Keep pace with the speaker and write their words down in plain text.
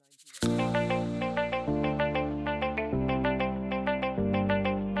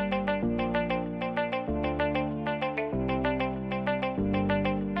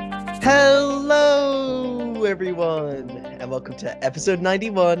Hello, everyone, and welcome to episode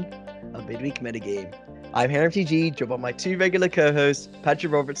 91 of Midweek Metagame. I'm Harry TG, joined by my two regular co-hosts,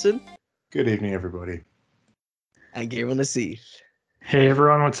 Patrick Robertson Good evening, everybody. and Gabriel Nassif. Hey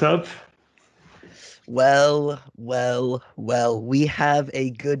everyone, what's up? Well, we have a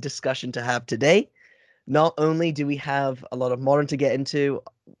good discussion to have today. Not only do we have a lot of Modern to get into,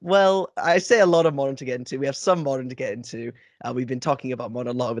 well, I say a lot of Modern to get into, we have some Modern to get into. We've been talking about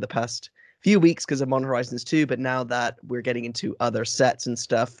Modern a lot over the past few weeks because of Modern Horizons 2, but now that we're getting into other sets and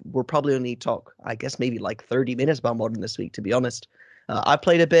stuff, we'll probably only talk, I guess, maybe like 30 minutes about Modern this week, to be honest. I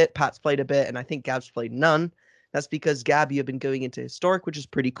played a bit, Pat's played a bit, and I think Gab's played none. That's because, Gab, you've been going into Historic, which is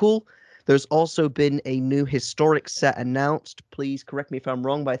pretty cool. There's also been a new Historic set announced. Please correct me if I'm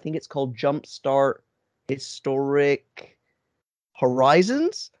wrong, but I think it's called Jumpstart Historic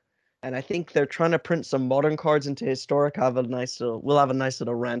Horizons, and I think they're trying to print some Modern cards into Historic. We'll have a nice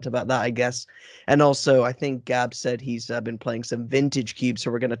little rant about that, I guess. And also, I think Gab said he's been playing some Vintage Cubes,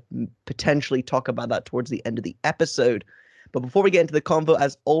 so we're going to potentially talk about that towards the end of the episode. But before we get into the convo,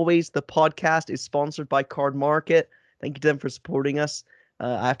 as always, the podcast is sponsored by Card Market. Thank you to them for supporting us.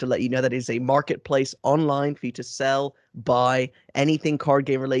 I have to let you know that it is a marketplace online for you to sell, buy anything card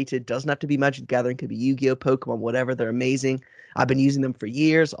game related. Doesn't have to be Magic the Gathering, could be Yu-Gi-Oh, Pokemon, whatever. They're amazing. I've been using them for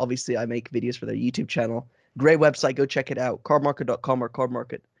years. Obviously, I make videos for their YouTube channel. Great website. Go check it out. Cardmarket.com or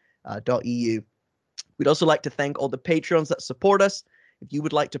cardmarket.eu. We'd also like to thank all the Patreons that support us. If you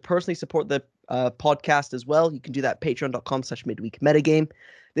would like to personally support the podcast as well, you can do that at patreon.com/midweekmetagame.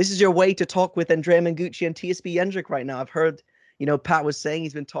 This is your way to talk with Andrea Mengucci and TSB Yendrick right now. I've heard, Pat was saying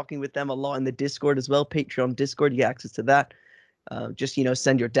he's been talking with them a lot in the Discord as well. Patreon Discord, you get access to that. Just,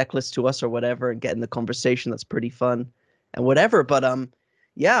 send your deck list to us or whatever and get in the conversation. That's pretty fun and whatever. But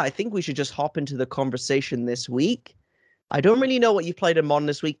yeah, I think we should just hop into the conversation this week. I don't really know what you played in Modern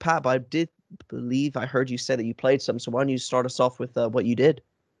this week, Pat, but I did believe I heard you say that you played some. So why don't you start us off with what you did?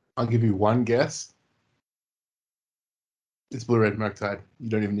 I'll give you one guess. It's Blue Red Murktide. You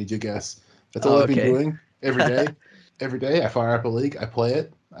don't even need your guess. That's all I've been doing every day. Every day I fire up a league, I play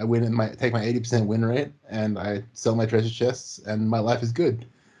it, I win and take my 80% win rate, and I sell my treasure chests, and my life is good.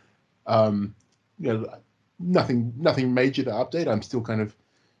 Nothing major to update. I'm still kind of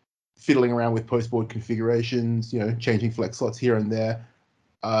fiddling around with post-board configurations, changing flex slots here and there.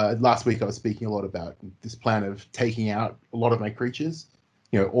 Last week I was speaking a lot about this plan of taking out a lot of my creatures,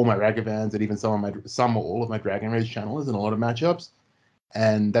 all my Ragavans and even some or all of my Dragon Rage channelers in a lot of matchups.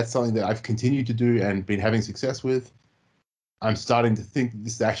 And that's something that I've continued to do and been having success with. I'm starting to think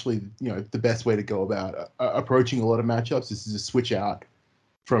this is actually, the best way to go about approaching a lot of matchups. This is a switch out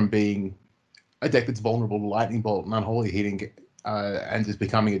from being a deck that's vulnerable to Lightning Bolt and Unholy Heating, and just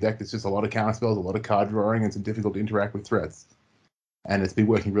becoming a deck that's just a lot of counter spells, a lot of card drawing, and some difficult to interact with threats. And it's been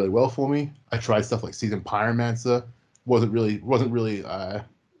working really well for me. I tried stuff like Seasoned Pyromancer. Wasn't really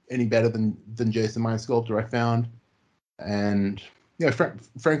any better than Jason Mind Sculptor, I found. And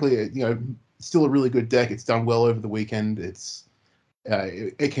frankly, still a really good deck. It's done well over the weekend.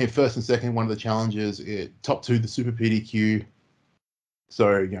 It came first and second in one of the challenges. It top 2 the Super PDQ.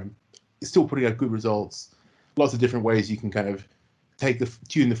 So it's still putting out good results. Lots of different ways you can kind of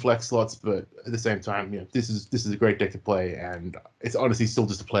tune the flex slots, but at the same time, this is a great deck to play, and it's honestly still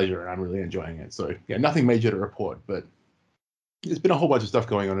just a pleasure, and I'm really enjoying it. So nothing major to report, but there's been a whole bunch of stuff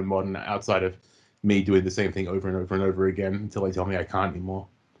going on in Modern outside of me doing the same thing over and over and over again until they tell me I can't anymore.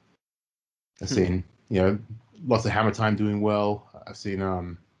 I've seen, lots of Hammer Time doing well. I've seen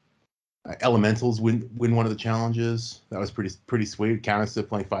Elementals win one of the challenges. That was pretty sweet. Canister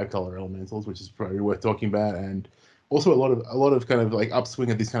playing 5-color Elementals, which is probably worth talking about, and also a lot of kind of like upswing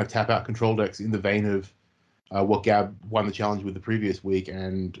of these kind of tap out control decks in the vein of what Gab won the challenge with the previous week,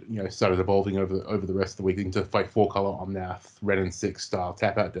 and started evolving over the rest of the week into fight 4-color Omnath, red and 6 style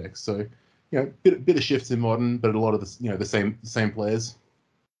tap out decks. So bit of shifts in Modern, but a lot of the same players.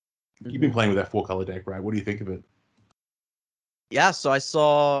 You've been playing with that 4-color deck, right? What do you think of it? Yeah, so I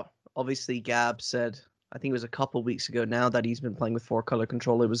saw, obviously, Gab said, I think it was a couple weeks ago now, that he's been playing with 4-color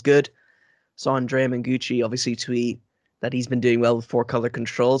control. It was good. Saw Andrea Mengucci obviously tweet that he's been doing well with 4-color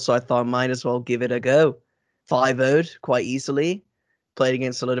control, so I thought I might as well give it a go. 5-0'd quite easily. Played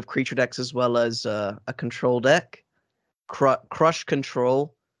against a lot of creature decks as well as a control deck. Crush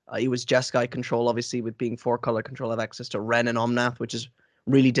control. It was Jeskai control, obviously, with being 4-color control. I have access to Ren and Omnath, which is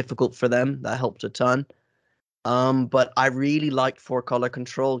really difficult for them. That helped a ton. But I really liked 4-color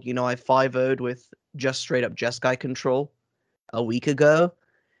control. I 5-0'd with just straight up Jeskai control a week ago.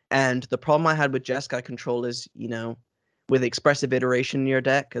 And the problem I had with Jeskai control is, with expressive iteration in your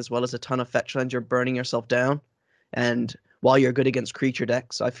deck, as well as a ton of fetch lands, you're burning yourself down. And while you're good against creature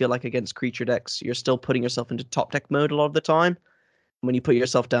decks, I feel like against creature decks, you're still putting yourself into top deck mode a lot of the time. When you put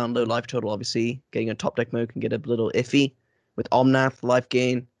yourself down low life total, obviously getting a top deck mode can get a little iffy. With Omnath, life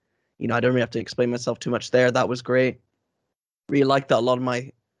gain, I don't really have to explain myself too much there. That was great. Really like that a lot of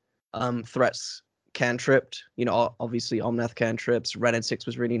my threats cantripped. Obviously Omnath cantrips. Ren and 6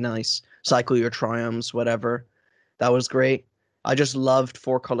 was really nice. Cycle your triumphs, whatever. That was great. I just loved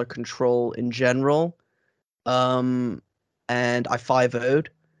 4-color control in general. And I 5-0'd.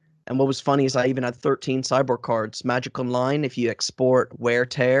 And what was funny is I even had 13 cyborg cards. Magic Online, if you export wear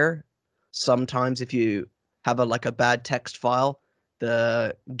tear, sometimes if you have a bad text file,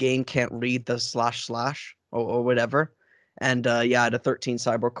 the game can't read the / or whatever. And I had a 13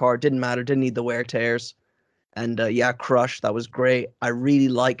 cyborg card. Didn't matter. Didn't need the wear tears. And Crush. That was great. I really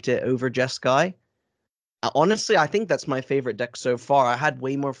liked it over Jeskai. Honestly, I think that's my favorite deck so far. I had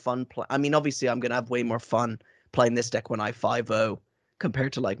way more fun. Obviously, I'm gonna have way more fun playing this deck when I 5-0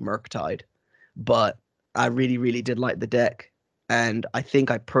 compared to like Murktide, but I really, really did like the deck, and I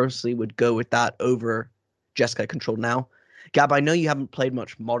think I personally would go with that over Jeskai Control now. Gab, I know you haven't played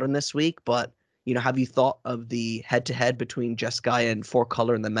much Modern this week, but have you thought of the head-to-head between Jeskai and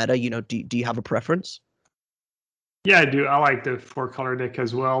 4-color in the meta? Do you have a preference? Yeah, I do. I like the 4-color deck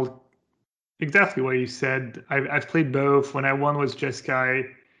as well. Exactly what you said. I've played both. When I won was Jeskai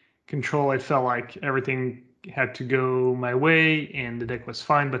Control, I felt like everything had to go my way and the deck was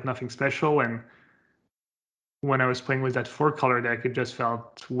fine, but nothing special. And when I was playing with that 4-color deck, it just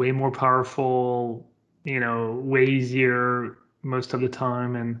felt way more powerful, way easier most of the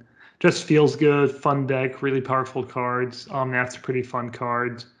time, and just feels good. Fun deck, really powerful cards. Omnath's pretty fun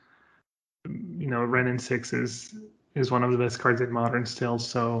cards. Ren and 6 is one of the best cards in Modern still.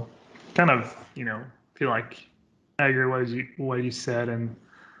 So kind of, feel like I agree what you said, and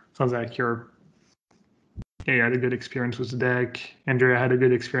sounds like you had a good experience with the deck. Andrea had a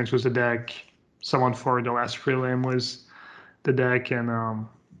good experience with the deck. Someone for the last prelim was the deck, and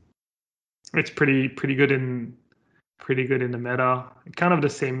it's pretty good in the meta. Kind of the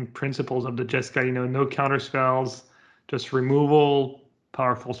same principles of the Jeskai, no counter spells, just removal,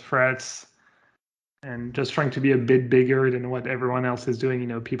 powerful threats, and just trying to be a bit bigger than what everyone else is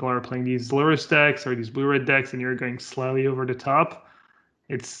doing. People are playing these Lurrus decks or these blue-red decks, and you're going slightly over the top.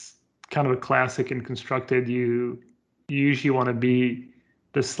 It's kind of a classic and constructed. You usually want to be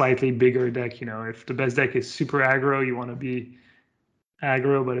the slightly bigger deck. If the best deck is super aggro, you want to be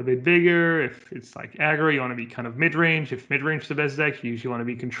aggro but a bit bigger. If it's like aggro, you want to be kind of mid-range. If mid-range is the best deck, you usually want to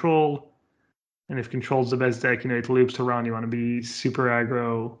be control. And if control's the best deck, it loops around, you want to be super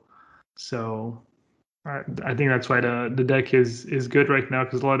aggro. So I think that's why the deck is good right now,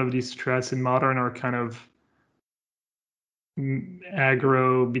 because a lot of these strats in Modern are kind of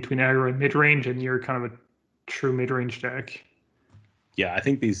aggro, between aggro and mid-range, and you're kind of a true mid-range deck. Yeah, I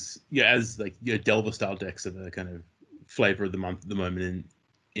think these, as like Delver style decks are the kind of flavor of the month at the moment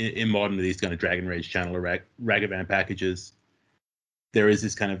in Modern, with these kind of Dragon Rage channel or Ragavan packages. There is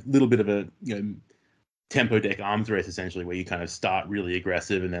this kind of little bit of a tempo deck arms race, essentially, where you kind of start really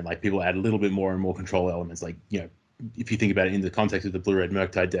aggressive, and then like people add a little bit more and more control elements. Like, if you think about it in the context of the blue-red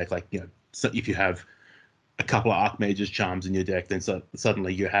Murktide deck, like, so if you have a couple of Archmage's charms in your deck, then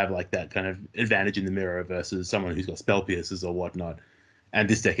suddenly you have like that kind of advantage in the mirror versus someone who's got spell piercers or whatnot. And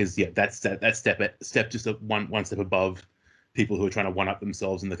this deck is that step just one step above people who are trying to one up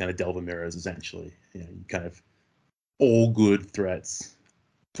themselves in the kind of Delver mirrors, essentially. Kind of all good threats,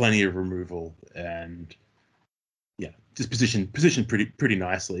 plenty of removal, and just position pretty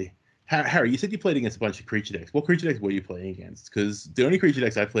nicely. Harry, you said you played against a bunch of creature decks. What creature decks were you playing against? Because the only creature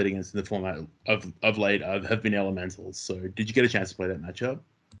decks I've played against in the format of late have been elementals. So did you get a chance to play that matchup?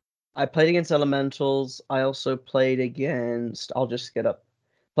 I played against elementals. I also played against,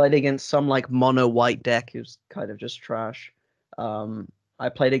 played against some like mono white deck who's kind of just trash. I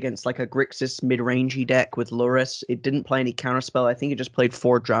played against like a Grixis mid-rangey deck with Lurrus. It didn't play any counterspell. I think it just played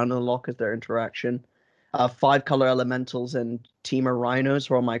 4 Drown in the Lock as their interaction. 5-color elementals and Temur Rhinos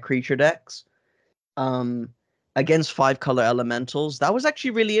were on my creature decks. Against 5-color elementals, that was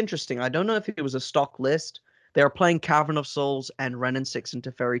actually really interesting. I don't know if it was a stock list. They were playing Cavern of Souls and Ren and 6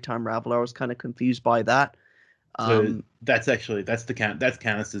 into Fairy Time Raveler. I was kind of confused by that. So that's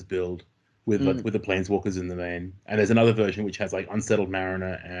Canister's build with the Planeswalkers in the main, and there's another version which has like Unsettled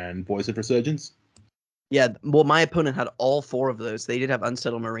Mariner and Voice of Resurgence. Yeah, well, my opponent had all 4 of those. They did have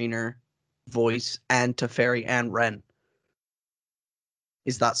Unsettled Mariner, Voice, and Teferi and Ren.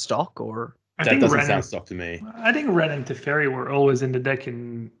 Is that stock or? That doesn't sound stock to me. I think Ren and Teferi were always in the deck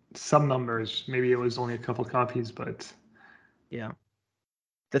in some numbers. Maybe it was only a couple copies, but yeah.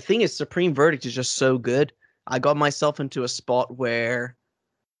 The thing is, Supreme Verdict is just so good I got myself into a spot where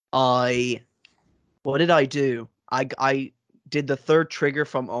what did I do? I did the third trigger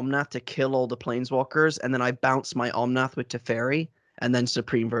from Omnath to kill all the planeswalkers, and then I bounced my Omnath with Teferi, and then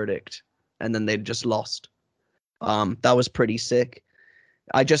Supreme Verdict, and then they just lost. That was pretty sick.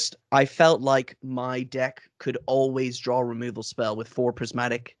 I felt like my deck could always draw a removal spell with 4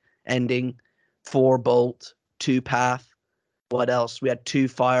 Prismatic Ending, 4 Bolt, 2 Path. What else? We had 2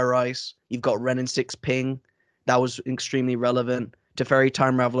 Fire Ice. You've got Ren and 6 Ping. That was extremely relevant. Teferi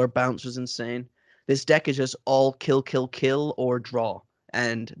Time Raveler bounce was insane. This deck is just all kill, kill, kill, or draw.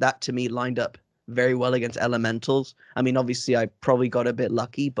 And that to me lined up very well against elementals. I mean, obviously I probably got a bit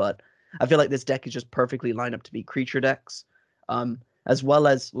lucky, but I feel like this deck is just perfectly lined up to be creature decks. As well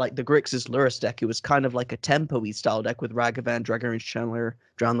as like the Grixis Lurrus deck, it was kind of like a tempo-y style deck with Ragavan, Dragon Rage Channeler,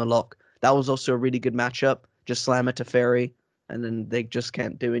 Drown the Lock. That was also a really good matchup. Just slam it to Teferi, and then they just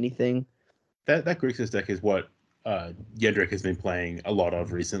can't do anything. That Grixis deck is what Yendrick has been playing a lot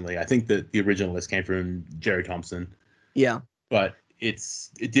of recently. I think that the original list came from Jerry Thompson. Yeah. But it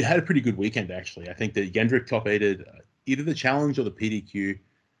had a pretty good weekend, actually. I think that Yendrick top-8'd either the Challenge or the PDQ,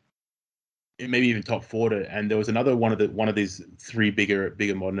 maybe even top 4'd it. And there was another one of these 3 bigger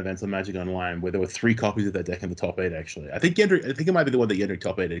modern events on Magic Online where there were 3 copies of that deck in the top 8, actually. I think it might be the one that Yendrick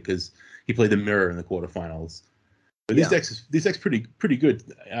top 8'd because he played the Mirror in the quarterfinals. But these decks pretty good.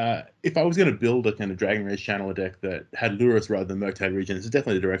 If I was going to build a kind of Dragon Rage Channeler deck that had Lurrus rather than Murktide Regent, it's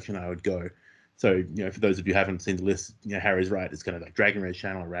definitely the direction I would go. So, for those of you who haven't seen the list, Harry's right. It's kind of like Dragon Rage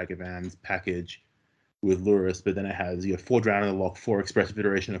Channeler, Ragavans package with Lurrus, but then it has 4 Drown in the Lock, 4 Expressive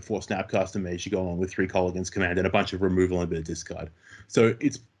Iteration, and 4 Snapcaster Mage to go along with 3 Kolaghan's Command, and a bunch of removal and a bit of discard. So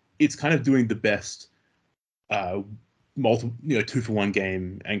it's kind of doing the best multiple 2-for-1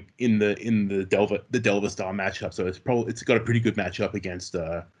 game and in the Delver style matchup. So it's got a pretty good matchup against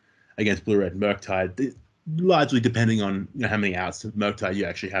Blue Red Murktide, largely depending on how many outs of Murktide you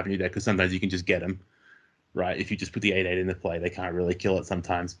actually have in your deck, because sometimes you can just get them. Right, if you just put the 8/8 into play, they can't really kill it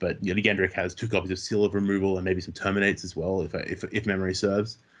sometimes. But Yendrick has 2 copies of Seal of Removal and maybe some Terminates as well, if memory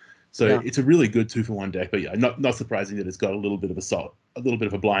serves. So It's a really good 2-for-1 deck. But not surprising that it's got a little bit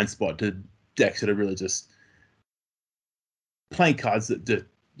of a blind spot to decks that are really just playing cards that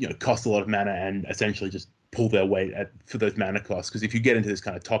cost a lot of mana and essentially just pull their weight for those mana costs. Because if you get into this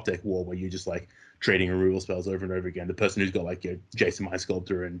kind of top deck war where you're just like trading removal spells over and over again, the person who's got like Jason Mind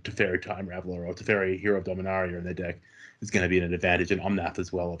Sculptor and Teferi Time Raveler or Teferi Hero of Dominaria in their deck is going to be an advantage, and Omnath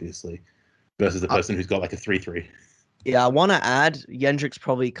as well, obviously, versus the person who's got like a 3/3. Yeah, I want to add, Yendrick's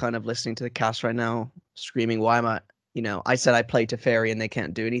probably kind of listening to the cast right now, screaming, why am I said I play Teferi and they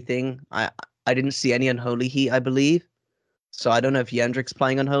can't do anything. I didn't see any Unholy Heat, I believe. So I don't know if Yendrick's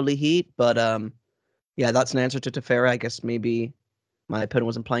playing Unholy Heat, but yeah, that's an answer to Teferi. I guess maybe my opponent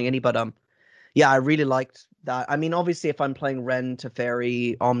wasn't playing any, but yeah, I really liked that. I mean, obviously, if I'm playing Ren,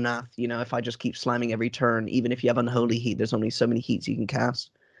 Teferi, Omnath, if I just keep slamming every turn, even if you have Unholy Heat, there's only so many heats you can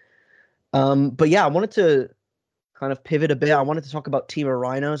cast. But yeah, I wanted to kind of pivot a bit. I wanted to talk about Team of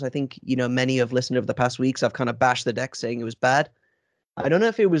Rhinos. I think, many have listened over the past weeks. I've kind of bashed the deck saying it was bad. I don't know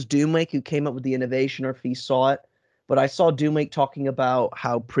if it was Doomwake who came up with the innovation or if he saw it, but I saw Doomwake talking about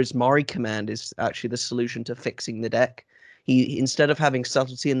how Prismari Command is actually the solution to fixing the deck. He, instead of having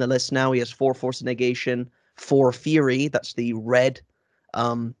Subtlety in the list now, he has 4 Force of Negation, 4 Fury, that's the red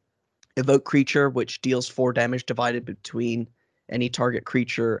evoke creature, which deals 4 damage divided between any target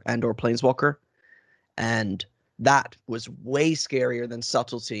creature and or planeswalker. And that was way scarier than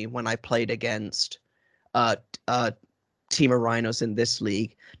Subtlety when I played against Team of Rhinos in this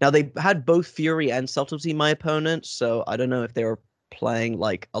league. Now, they had both Fury and Subtlety, my opponents, so I don't know if they were playing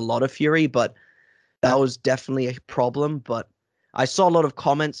like a lot of Fury, but that was definitely a problem. But I saw a lot of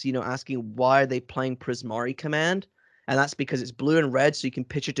comments, asking why are they playing Prismari Command? And that's because it's blue and red, so you can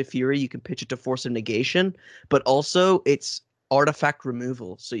pitch it to Fury, you can pitch it to Force of Negation, but also it's artifact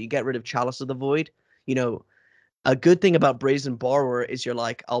removal. So you get rid of Chalice of the Void. A good thing about Brazen Borrower is you're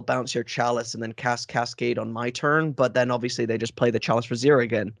like, I'll bounce your Chalice and then cast Cascade on my turn, but then obviously they just play the Chalice for 0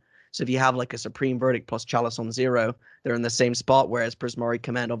 again. So if you have like a Supreme Verdict plus Chalice on 0, they're in the same spot, whereas Prismari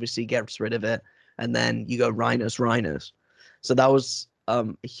Command obviously gets rid of it, and then you go Rhinos. So that was a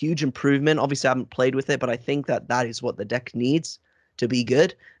huge improvement. Obviously, I haven't played with it, but I think that is what the deck needs to be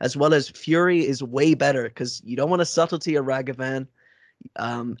good, as well as Fury is way better because you don't want a Subtlety or Ragavan,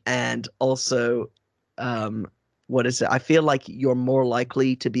 and also what is it? I feel like you're more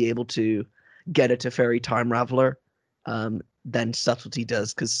likely to be able to get a Teferi Time Raveler than Subtlety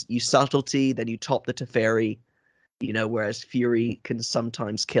does, because you Subtlety, then you top the Teferi, whereas Fury can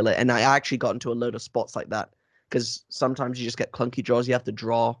sometimes kill it. And I actually got into a load of spots like that, because sometimes you just get clunky draws. You have to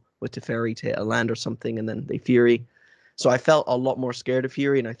draw with Teferi to hit a land or something, and then they Fury. So I felt a lot more scared of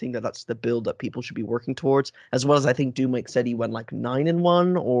Fury, and I think that that's the build that people should be working towards. As well as I think Doomwake said he went like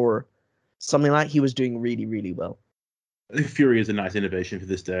 9-1 or something like that. He was doing really, really well. I think Fury is a nice innovation for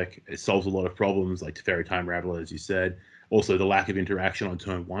this deck. It solves a lot of problems like Teferi Time Raveler, as you said. Also, the lack of interaction on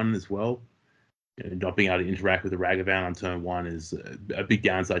turn 1 as well. Not being able to interact with the Ragavan on turn 1 is a big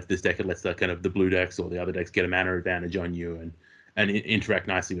downside to this deck. It lets the kind of the blue decks or the other decks get a mana advantage on you and interact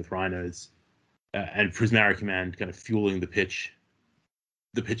nicely with Rhinos. And Prismari Command kind of fueling the pitch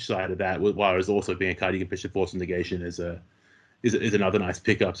side of that, while it's also being a card you can pitch to Force of Negation is another nice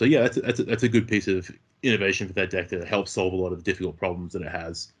pickup. So yeah, that's a good piece of innovation for that deck that helps solve a lot of the difficult problems that it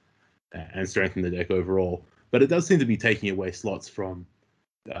has and strengthen the deck overall. But it does seem to be taking away slots from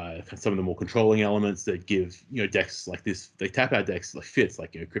some of the more controlling elements that give decks like this. They tap out decks like Fitz,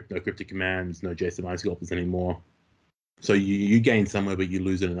 like no Cryptic Commands, no Jason Mind Sculptors anymore. So you gain somewhere, but you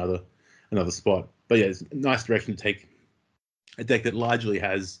lose in another spot. But yeah, it's a nice direction to take a deck that largely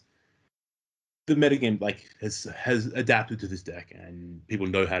has the metagame has adapted to this deck, and people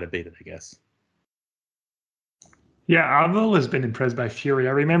know how to beat it, I guess. Yeah, I've always been impressed by Fury.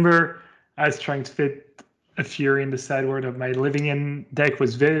 I remember I was trying to fit a Fury in the sideboard of my Living In deck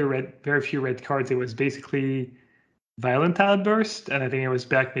was very few red cards. It was basically Violent Outburst, and I think it was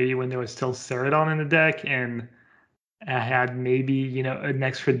back maybe when there was still Ceridon in the deck, and I had maybe an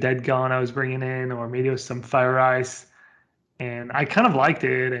extra Dead Gone I was bringing in, or maybe it was some Fire Ice, and I kind of liked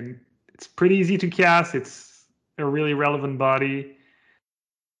it, and it's pretty easy to cast. It's a really relevant body.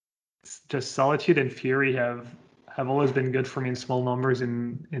 It's just Solitude and Fury have always been good for me in small numbers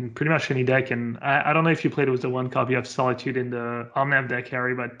in pretty much any deck. And I don't know if you played with the one copy of Solitude in the Omnav deck,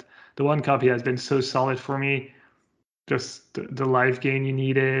 Harry, but the one copy has been so solid for me. Just the life gain you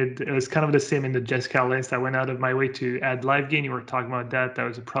needed. It was kind of the same in the Jeskai list. I went out of my way to add life gain. You were talking about that. That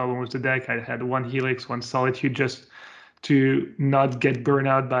was a problem with the deck. I had one Helix, one Solitude, just to not get burned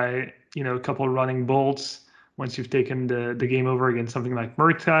out by a couple running bolts once you've taken the game over against something like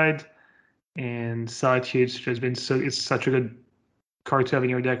Murktide. And Solitude's just been it's such a good card to have in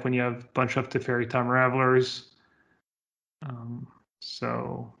your deck when you have a bunch of Teferi Time Ravelers.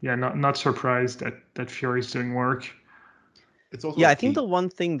 So yeah, not surprised that Fury's doing work. It's also I think the one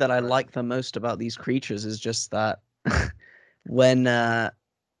thing that I like the most about these creatures is just that when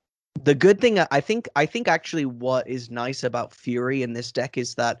the good thing I think actually what is nice about Fury in this deck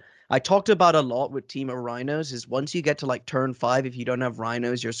is that I talked about a lot with Team of Rhinos is once you get to like turn 5, if you don't have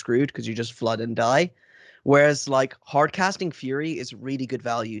Rhinos, you're screwed because you just flood and die. Whereas like hard casting Fury is really good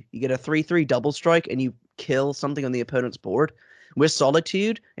value. You get a 3/3 double strike and you kill something on the opponent's board. With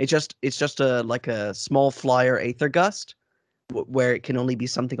Solitude, it's just a small flyer Aether Gust where it can only be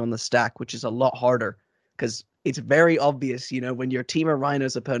something on the stack, which is a lot harder because it's very obvious, when your Team of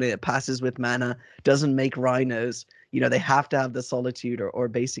Rhinos opponent passes with mana, doesn't make Rhinos, they have to have the Solitude or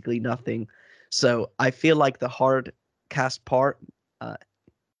basically nothing. So I feel like the hard cast part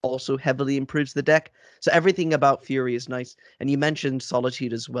also heavily improves the deck. So everything about Fury is nice. And you mentioned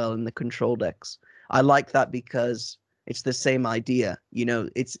Solitude as well in the control decks. I like that because it's the same idea.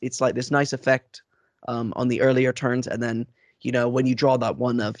 It's like this nice effect on the earlier turns, and then when you draw that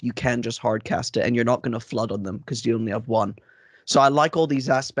one you can just hard cast it and you're not going to flood on them because you only have one. So I like all these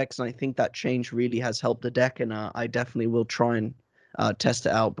aspects, and I think that change really has helped the deck, and I definitely will try and test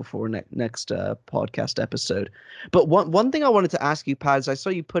it out before next podcast episode. But one thing I wanted to ask you, Pads, I saw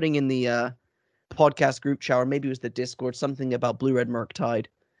you putting in the podcast group chat, or maybe it was the Discord, something about Blue-Red Murktide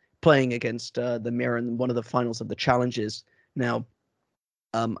playing against the Mirror in one of the finals of the challenges. Now,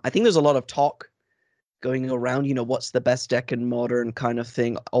 I think there's a lot of talk going around, what's the best deck in Modern kind of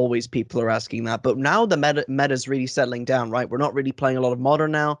thing. Always people are asking that. But now the meta's really settling down, right? We're not really playing a lot of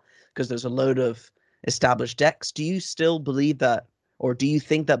Modern now because there's a load of established decks. Do you still believe that, or do you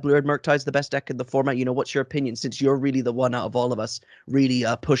think that Blue-Red Murktide's the best deck in the format? What's your opinion, since you're really the one out of all of us really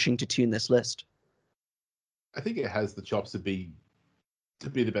pushing to tune this list? I think it has the chops to be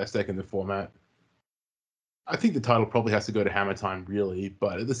the best deck in the format. I think the title probably has to go to Hammer Time, really,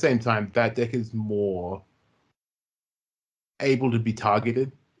 but at the same time, that deck is more able to be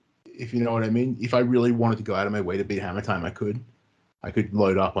targeted, if you know what I mean. If I really wanted to go out of my way to beat Hammer Time, I could. I could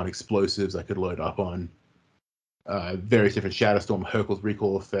load up on explosives. I could load up on various different Shadowstorm, Hurkyl's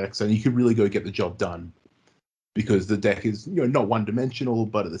Recall effects, and you could really go get the job done because the deck is not one-dimensional,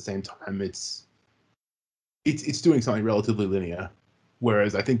 but at the same time, it's doing something relatively linear.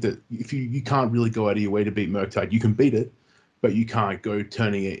 Whereas I think that if you can't really go out of your way to beat Murktide, you can beat it, but you can't go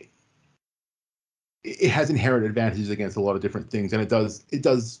turning it. It has inherent advantages against a lot of different things, and it does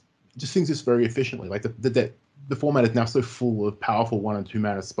just things just very efficiently. Like the the format is now so full of powerful 1 and 2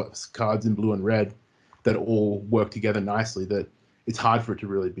 mana cards in blue and red that all work together nicely that it's hard for it to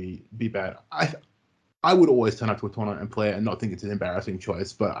really be bad. I would always turn up to a tournament and play it and not think it's an embarrassing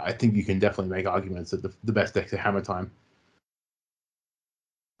choice, but I think you can definitely make arguments that the best decks are Hammer Time.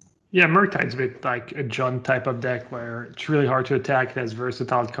 Yeah, Murktide's a bit like a Jund type of deck where it's really hard to attack. It has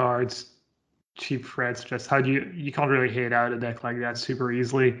versatile cards, cheap threats. Just how do you can't really hate out a deck like that super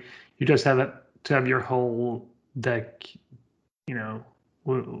easily. You just have to have your whole deck,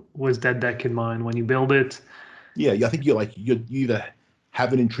 with that deck in mind when you build it. Yeah, I think you either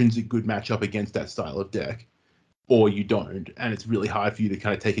have an intrinsic good matchup against that style of deck, or you don't, and it's really hard for you to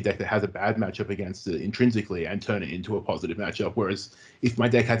kind of take a deck that has a bad matchup against it intrinsically and turn it into a positive matchup. Whereas if my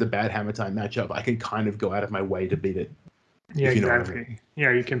deck has a bad Hammer Time matchup, I can kind of go out of my way to beat it. Yeah, exactly. I mean.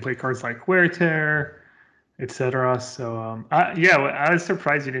 Yeah, you can play cards like Wear Tear, etc. So, I was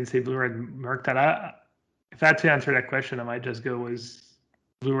surprised you didn't say Blue-Red Murktide. If I had to answer that question, I might just go with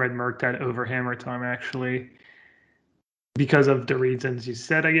Blue-Red Murktide over Hammer Time, actually, because of the reasons you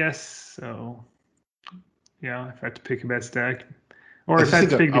said, I guess. So, yeah, if I had to pick a best deck, or if I had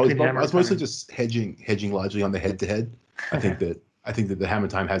to pick between Hammer Time, I was mostly just hedging largely on the head-to-head. I think that the Hammer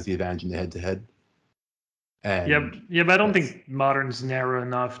Time has the advantage in the head-to-head. Yeah, but I don't think Modern's narrow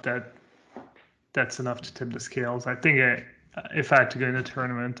enough that's enough to tip the scales. I think if I had to go in a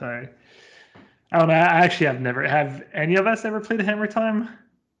tournament, I don't know. I actually have any of us ever played Hammer Time?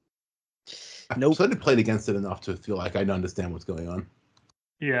 Nope. I've certainly played against it enough to feel like I understand what's going on.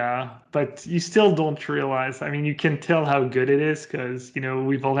 Yeah, but you still don't realize. I mean, you can tell how good it is because,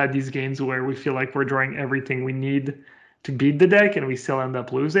 we've all had these games where we feel like we're drawing everything we need to beat the deck and we still end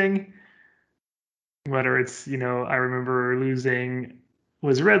up losing. Whether it's, I remember losing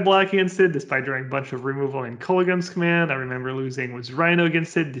was red-black against it despite drawing a bunch of removal in Kolaghan's Command. I remember losing was Rhino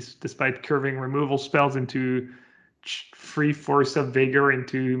against it despite curving removal spells into free Force of Vigor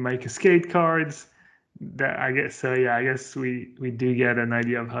into my Cascade cards. I guess we do get an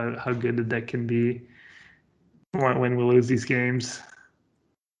idea of how good the deck can be when we lose these games.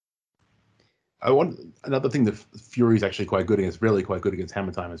 Another thing that Fury is actually quite good against, really quite good against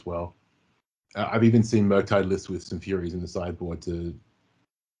Hammer Time as well. I've even seen Murktide lists with some Furies in the sideboard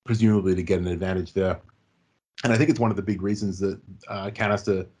presumably to get an advantage there. And I think it's one of the big reasons that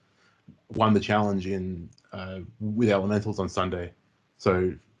Canister won the challenge with Elementals on Sunday.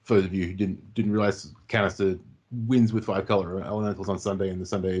 So for those of you who didn't realize, Canister wins with 5-color Elementals on Sunday in the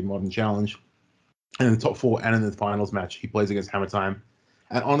Sunday Modern Challenge. And in the top 4 and in the finals match, he plays against Hammer Time.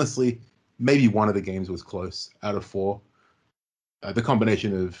 And honestly, maybe one of the games was close out of 4. The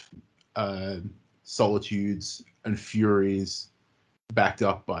combination of Solitudes and Furies backed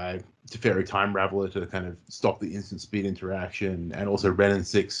up by Teferi Time Raveler to kind of stop the instant speed interaction, and also Ren and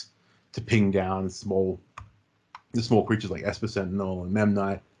 6 to ping down the small creatures like Esper Sentinel and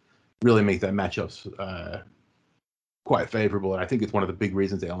Memnite, really make that matchup quite favorable. And I think it's one of the big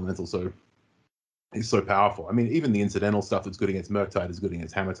reasons the Elemental is so powerful. I mean, even the incidental stuff that's good against Murktide is good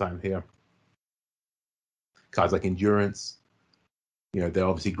against Hammer Time here. Cards like Endurance, they're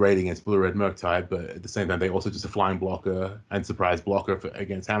obviously great against Blue-Red Murktide, but at the same time, they also just a flying blocker and surprise blocker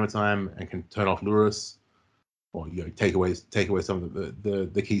against Hammer Time, and can turn off Lurrus, or take away some of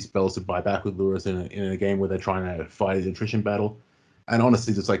the key spells to buy back with Lurrus in a game where they're trying to fight an attrition battle. And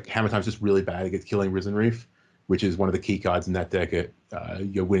honestly, just like Hammer Time's just really bad against killing Risen Reef, which is one of the key cards in that deck at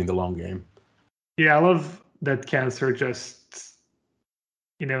you're winning the long game. Yeah, I love that Canister just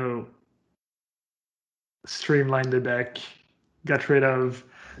streamlined the deck. Got rid of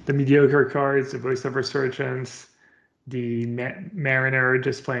the mediocre cards, the Voice of Resurgence, the Mariner,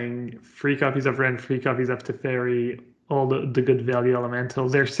 just playing 3 copies of Ren, 3 copies of Teferi, all the good value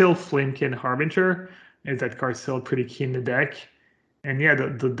elementals. There's still Flamekin Harbinger, and that card's still pretty key in the deck. And yeah,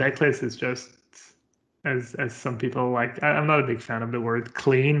 the deck list is just, as some people like, I'm not a big fan of the word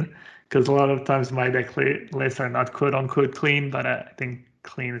clean, because a lot of times my deck lists are not quote-unquote clean, but I think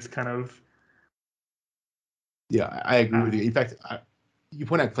clean is kind of... Yeah, I agree with you. In fact, you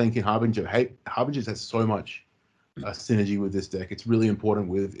point out Flamekin Harbinger. Hey, Harbinger has so much synergy with this deck. It's really important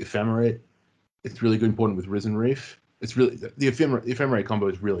with Ephemerate. It's really important with Risen Reef. It's really the Ephemerate combo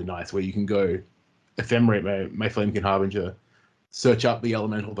is really nice, where you can go Ephemerate my Flamekin Harbinger, search up the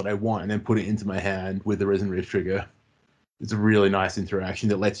elemental that I want, and then put it into my hand with the Risen Reef trigger. It's a really nice interaction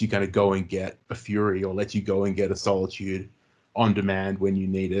that lets you kind of go and get a Fury, or lets you go and get a Solitude on demand when you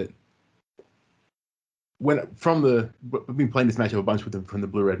need it. We've been playing this matchup a bunch from the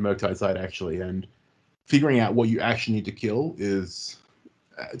Blue-Red Murktide side, actually, and figuring out what you actually need to kill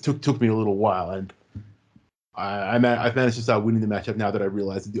took me a little while, and I've managed to start winning the matchup now that I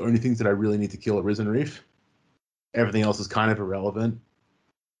realize that the only things that I really need to kill are Risen Reef everything else is kind of irrelevant.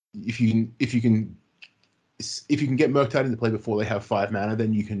 If you can get Murktide into play before they have 5 mana,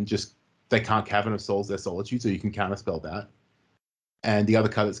 then they can't Cavern of Souls their Solitude, so you can counterspell that. And the other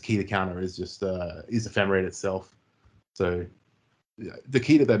card that's key to counter is just is Ephemerate itself. So the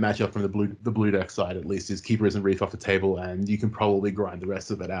key to that matchup from the blue deck side at least is keep Risen Reef off the table, and you can probably grind the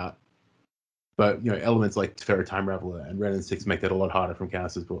rest of it out. But elements like Teferi Time Raveler and Wrenn and 6 make that a lot harder from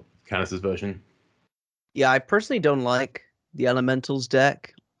Canis's version. Yeah, I personally don't like the Elementals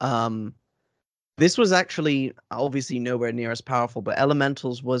deck. This was actually obviously nowhere near as powerful, but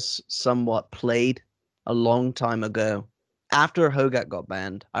Elementals was somewhat played a long time ago. After Hogat got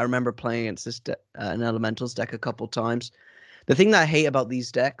banned, I remember playing against this an Elementals deck a couple times. The thing that I hate about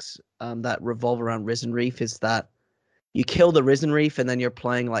these decks that revolve around Risen Reef is that you kill the Risen Reef and then you're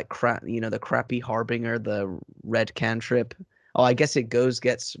playing like the crappy Harbinger, the red cantrip. Oh, I guess it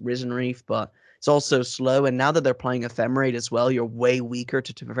gets Risen Reef, but it's also slow. And now that they're playing Ephemerate as well, you're way weaker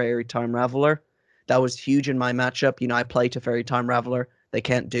to Teferi Time Raveler. That was huge in my matchup. I play Teferi Time Raveler. They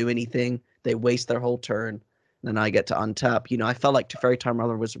can't do anything. They waste their whole turn. And then I get to untap. I felt like Teferi Time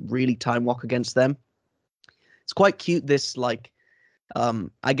Raveler was really time walk against them. It's quite cute, this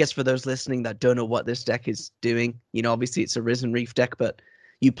I guess for those listening that don't know what this deck is doing, obviously it's a Risen Reef deck, but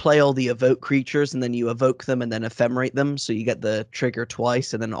you play all the evoke creatures and then you evoke them and then ephemerate them. So you get the trigger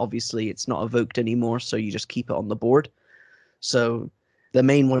twice, and then obviously it's not evoked anymore. So you just keep it on the board. So the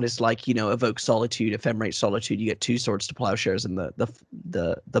main one is evoke Solitude, ephemerate Solitude. You get 2 Swords to Plowshares and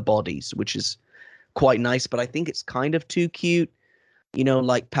the bodies, which is quite nice, but I think it's kind of too cute.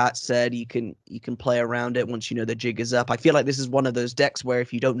 Like Pat said, you can play around it once the jig is up. I feel like this is one of those decks where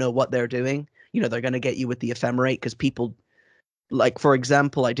if you don't know what they're doing, they're going to get you with the ephemerate, because people, like, for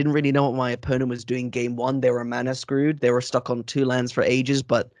example, I didn't really know what my opponent was doing game 1. They were mana screwed. They were stuck on 2 lands for ages,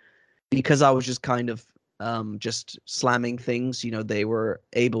 but because I was just kind of just slamming things, they were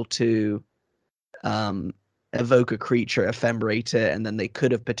able to evoke a creature, ephemerate it, and then they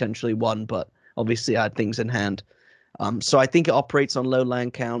could have potentially won, but obviously I had things in hand. So I think it operates on low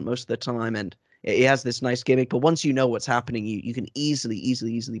land count most of the time, and it has this nice gimmick. But once you know what's happening, you can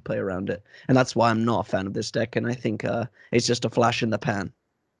easily play around it, and that's why I'm not a fan of this deck. And I think it's just a flash in the pan.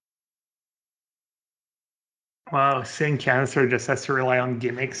 Wow, St. Canister just has to rely on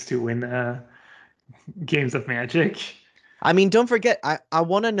gimmicks to win games of Magic. I mean, don't forget, I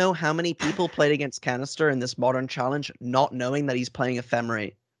want to know how many people played against Canister in this Modern Challenge, not knowing that he's playing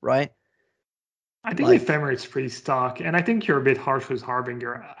Ephemerate, right? I think Ephemerate's pretty stock, and I think you're a bit harsh with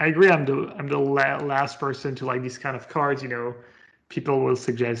Harbinger. I agree. I'm the last person to like these kind of cards. People will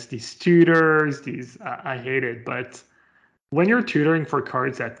suggest these tutors. I hate it, but when you're tutoring for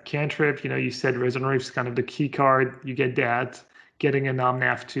cards that cantrip, you said Risen Reef's kind of the key card. You get that. Getting a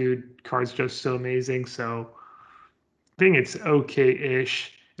Nomnath 2 card's just so amazing. So I think it's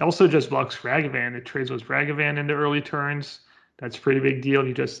okay-ish. It also just blocks Ragavan. It trades with Ragavan in the early turns. That's a pretty big deal.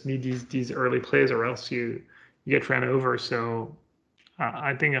 You just need these early plays, or else you get ran over. So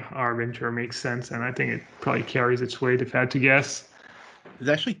I think Harbinger makes sense, and I think it probably carries its weight if I had to guess. There's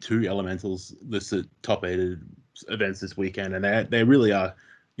actually 2 Elementals listed top 8 events this weekend, and they really are,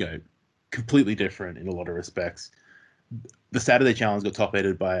 completely different in a lot of respects. The Saturday Challenge got top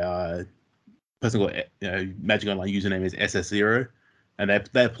 8 by a person called Magic Online username is SS0, and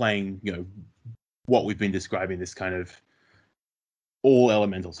they're playing what we've been describing, this kind of all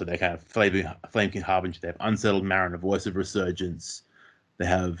elementals. So they kind of Flamekin Harbinger. They have Unsettled Mariner, Voice of Resurgence. They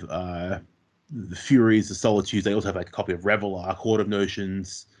have the Furies, the Solitudes. They also have like a copy of Revelar, Court of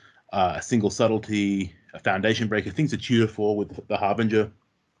Notions, a Single Subtlety, a Foundation Breaker, things to tutor for with the Harbinger,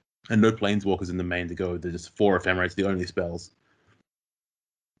 and no Planeswalkers in the main to go. They're just 4 Ephemerates, the only spells.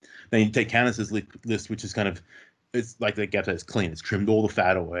 Then you take Canis's list, which is kind of, it's like the Gapta is clean. It's trimmed all the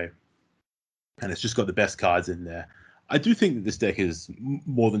fat away, and it's just got the best cards in there. I do think that this deck is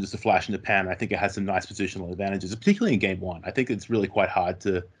more than just a flash in the pan. I think it has some nice positional advantages, particularly in game 1. I think it's really quite hard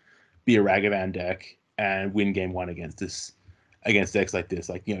to be a Ragavan deck and win game 1 against decks like this,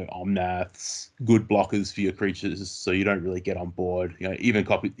 like Omnaths, good blockers for your creatures, so you don't really get on board. Even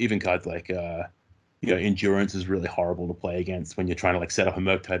cards like Endurance is really horrible to play against when you're trying to like set up a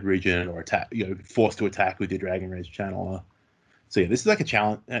Murktide region or attack, forced to attack with your Dragon Rage Channeler. So yeah, this is like a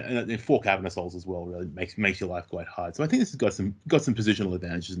challenge, and 4 Cavern of Souls as well really makes your life quite hard. So I think this has got some positional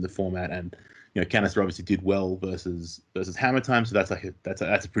advantages in the format, and Canister obviously did well versus Hammer Time, so that's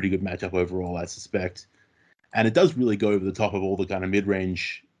a pretty good matchup overall, I suspect. And it does really go over the top of all the kind of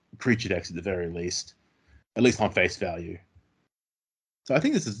mid-range creature decks at the very least, at least on face value. So I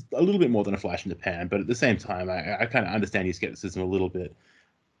think this is a little bit more than a flash in the pan, but at the same time, I kind of understand your skepticism a little bit.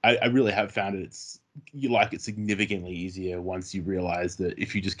 I really have found you like it significantly easier once you realize that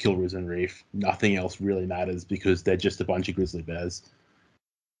if you just kill Risen Reef, nothing else really matters because they're just a bunch of grizzly bears.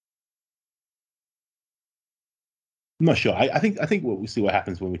 I'm not sure. I think we'll see what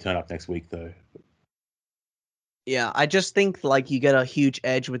happens when we turn up next week, though. Yeah, I just think like you get a huge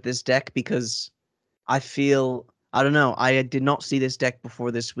edge with this deck because I don't know. I did not see this deck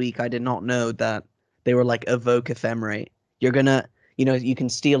before this week. I did not know that they were like evoke ephemerate. You're gonna, you can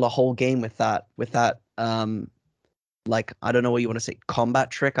steal a whole game with that. Like I don't know what you want to say, combat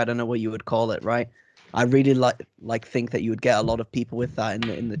trick. I don't know what you would call it, right? I really like think that you would get a lot of people with that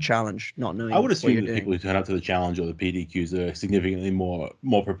in the challenge, not knowing. I would assume that doing. people who turn up to the challenge or the PDQs are significantly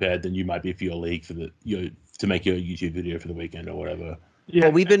more prepared than you might be for your league to make your YouTube video for the weekend or whatever. Yeah,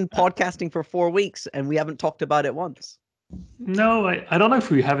 well, we've been podcasting for 4 weeks and we haven't talked about it once. No, I don't know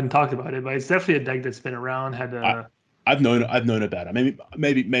if we haven't talked about it, but it's definitely a deck that's been around. I've known about it.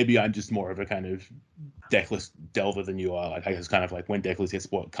 Maybe I'm just more of a kind of decklist delver than you are. Like I just kind of like when decklists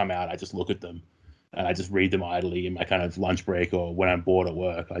get come out, I just look at them and I just read them idly in my kind of lunch break or when I'm bored at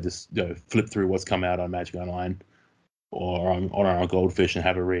work. I just flip through what's come out on Magic Online or on Goldfish and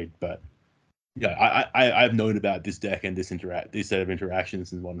have a read. But yeah, I've known about this deck and this set of interactions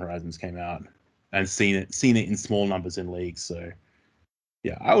since Modern Horizons came out and seen it in small numbers in leagues. So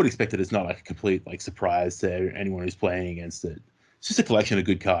yeah, I would expect that it's not like a complete like surprise to anyone who's playing against it. It's just a collection of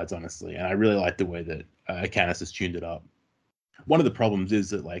good cards, honestly, and I really like the way that Canis has tuned it up. One of the problems is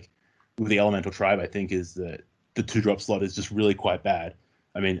that like with the Elemental Tribe, I think is that the 2-drop slot is just really quite bad.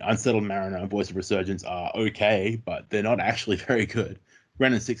 I mean, Unsettled Mariner and Voice of Resurgence are okay, but they're not actually very good.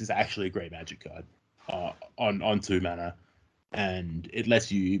 Renin 6 is actually a great Magic card on 2 mana, and it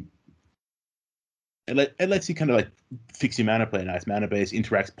lets you kind of like fix your mana, play a nice mana base,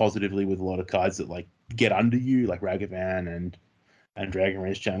 interacts positively with a lot of cards that like get under you, like Ragavan and Dragon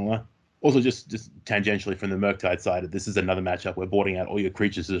Range Channeler. Also, just tangentially from the Murktide side, this is another matchup where boarding out all your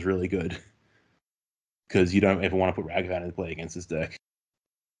creatures is really good because you don't ever want to put Ragavan in play against this deck.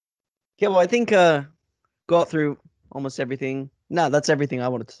 Yeah, well, I think got through almost everything. No, that's everything I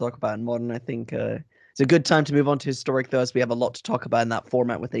wanted to talk about in Modern. I think it's a good time to move on to Historic, though, as we have a lot to talk about in that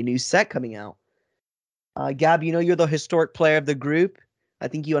format with a new set coming out. Gab, you're the Historic player of the group. I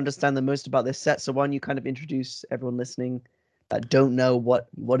think you understand the most about this set, so why don't you kind of introduce everyone listening that don't know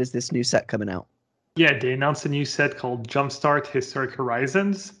what is this new set coming out? Yeah, they announced a new set called Jumpstart Historic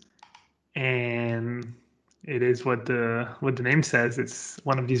Horizons, and it is what the name says. It's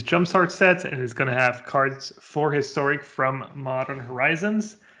one of these Jumpstart sets, and it's going to have cards for Historic from Modern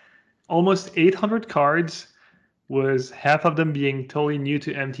Horizons. Almost 800 cards, was half of them being totally new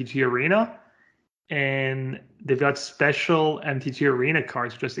to MTG Arena. And they've got special MTG Arena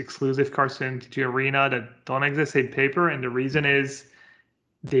cards, just exclusive cards to MTG Arena that don't exist in paper. And the reason is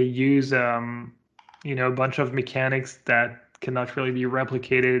they use a bunch of mechanics that cannot really be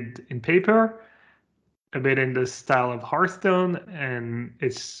replicated in paper, a bit in the style of Hearthstone, and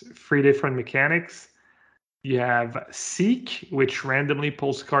it's 3 different mechanics. You have Seek, which randomly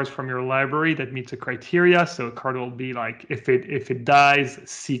pulls cards from your library that meets a criteria. So a card will be like, if it dies,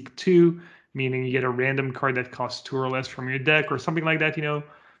 Seek 2, meaning you get a random card that costs 2 or less from your deck or something like that.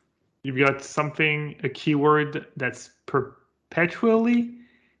 You've got a keyword that's perpetually,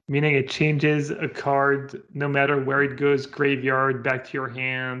 meaning it changes a card no matter where it goes, graveyard, back to your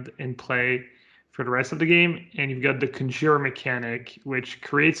hand, and play for the rest of the game. And you've got the Conjure mechanic, which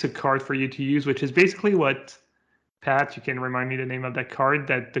creates a card for you to use, which is basically what, Pat, you can remind me the name of that card,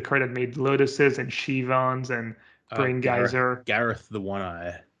 the card that made Lotuses and Shivans and Brain Geyser. Gareth the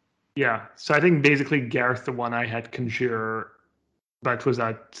One-Eye. Yeah, so I think basically Gareth the One-Eye had Conjure, but was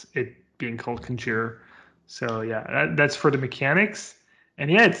not it being called Conjure. So yeah, that's for the mechanics. And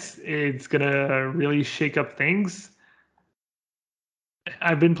yeah, it's gonna really shake up things.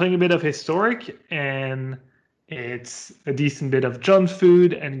 I've been playing a bit of Historic, and it's a decent bit of junk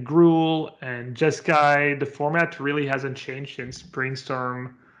food and Gruul and Jeskai. The format really hasn't changed since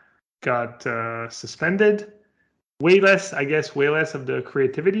Brainstorm got suspended. Way less of the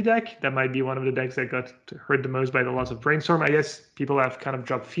creativity deck. That might be one of the decks that got hurt the most by the loss of Brainstorm. I guess people have kind of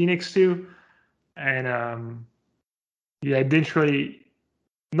dropped Phoenix too. And it didn't really,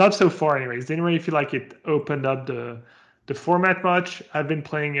 not so far anyways, didn't really feel like it opened up the format much. I've been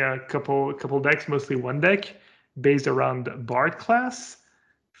playing a couple decks, mostly one deck, based around Bard class.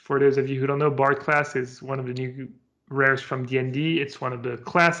 For those of you who don't know, Bard class is one of the new rares from D&D. It's one of the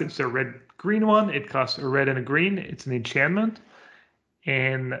class. It's a red-green one. It costs a red and a green. It's an enchantment.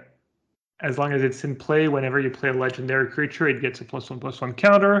 And as long as it's in play, whenever you play a legendary creature, it gets a +1/+1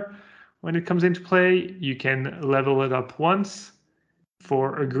 counter. When it comes into play, you can level it up once.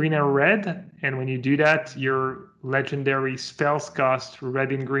 for a green and red, and when you do that, your legendary spells cost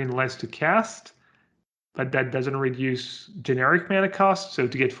red and green less to cast, but that doesn't reduce generic mana cost. So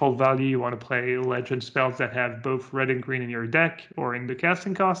to get full value, you want to play legend spells that have both red and green in your deck or in the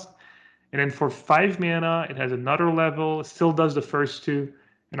casting cost. And then for 5 mana, it has another level. It still does the first two.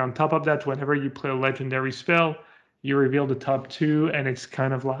 And on top of that, whenever you play a legendary spell, you reveal the top two, and it's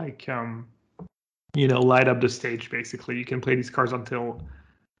kind of like, light up the stage, basically. You can play these cards until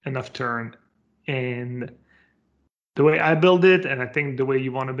enough turn. And the way I build it, and I think the way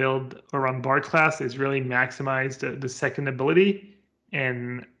you want to build around Bard class, is really maximize the second ability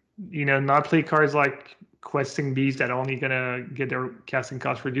and, not play cards like Questing Beast that are only going to get their casting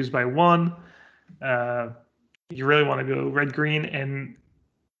cost reduced by 1. You really want to go red-green. And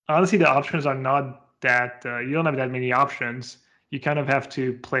honestly, the options are not that, you don't have that many options. You kind of have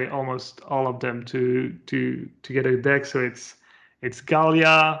to play almost all of them to get a deck. So it's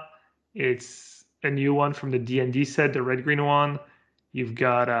Gallia, it's a new one from the D&D set, the red-green one. You've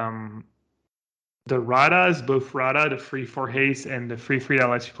got the Radas, both Rada, the free 4 haste, and the free that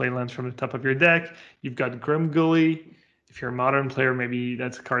lets you play lands from the top of your deck. You've got Grimgully. If you're a modern player, maybe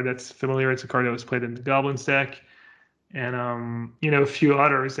that's a card that's familiar. It's a card that was played in the Goblins deck. And a few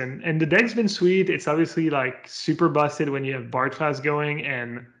others. And the deck's been sweet. It's obviously like super busted when you have Bard class going,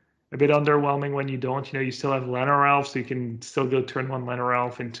 and a bit underwhelming when you don't. You still have Llanowar Elf, so you can still go turn 1 Llanowar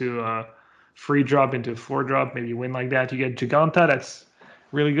Elf into a free drop, into a 4-drop, maybe win like that. You get Giganta, that's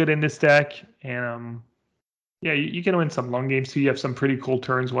really good in this deck. And you can win some long games too. You have some pretty cool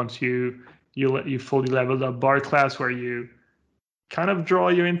turns once you fully leveled up Bard class, where you kind of draw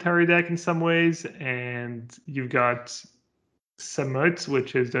your entire deck in some ways. And you've got Samut,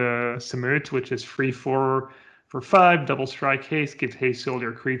 which is free for 5, double strike haste, gives haste to all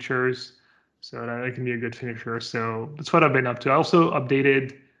your creatures. So that can be a good finisher. So that's what I've been up to. I also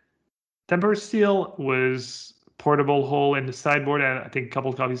updated Temper Steel, was portable hole in the sideboard. I think a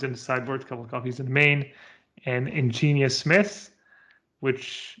couple copies in the sideboard, a couple copies in the main, and Ingenious Smith,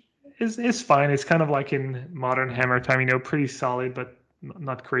 which is fine. It's kind of like in Modern Hammer Time, pretty solid, but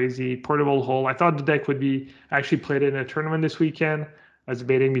not crazy. Portable hole. I thought the deck would be, I actually played it in a tournament this weekend. I was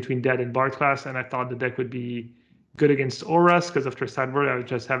debating between Dead and Bard class, and I thought the deck would be good against Auras, because after sideboard, I would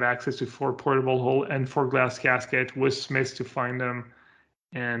just have access to 4 portable hole and 4 glass casket with Smiths to find them.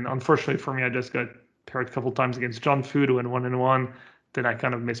 And unfortunately for me, I just got paired a couple times against John Food, who went 1-1. Then I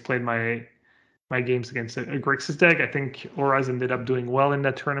kind of misplayed my games against a Grixis deck. I think Auras ended up doing well in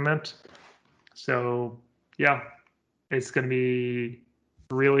that tournament. So yeah, it's going to be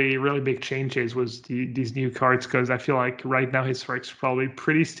really, really big changes with these new cards, because I feel like right now Historic's probably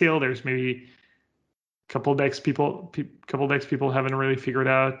pretty stale. There's maybe a couple decks people haven't really figured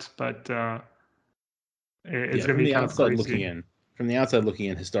out, but it's going to be kind of crazy. From the outside looking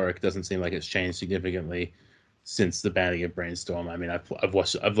in, Historic doesn't seem like it's changed significantly since the banning of Brainstorm. I mean, I've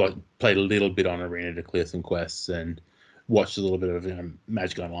played a little bit on Arena to clear some quests, and watched a little bit of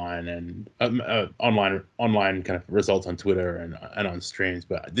Magic Online and online kind of results on Twitter and on streams.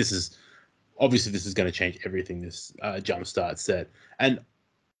 But this is going to change everything. This Jumpstart set, and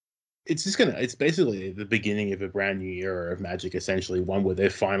it's basically the beginning of a brand new era of Magic, essentially one where they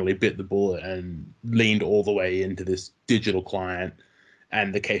finally bit the bullet and leaned all the way into this digital client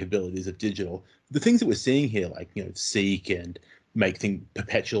and the capabilities of digital. The things that we're seeing here, like Seek and make things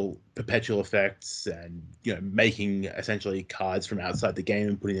perpetual effects, and making essentially cards from outside the game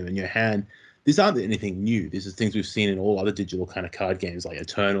and putting them in your hand. These aren't anything new. These are things we've seen in all other digital kind of card games like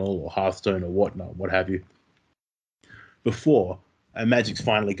Eternal or Hearthstone or whatnot, what have you, before. And Magic's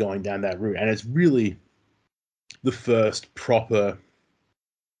finally going down that route, and it's really the first proper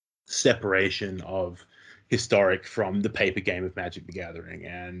separation of Historic from the paper game of Magic the Gathering,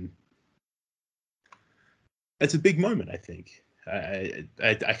 and it's a big moment. I think I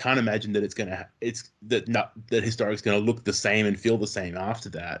can't imagine that that Historic's going to look the same and feel the same after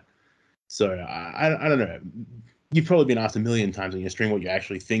that. So I don't know. You've probably been asked a million times on your stream what you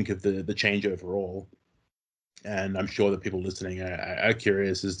actually think of the change overall. And I'm sure that people listening are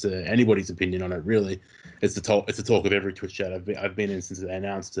curious as to anybody's opinion on it. Really, it's the talk of every Twitch chat I've been in since they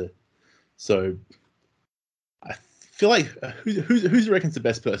announced it. So I feel like who reckons the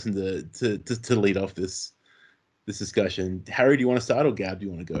best person to lead off this discussion? Harry, do you want to start, or Gab, do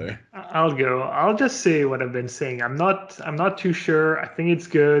you want to go? I'll go. I'll just say what I've been saying. I'm not too sure. I think it's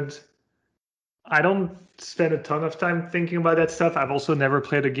good. I don't spend a ton of time thinking about that stuff. I've also never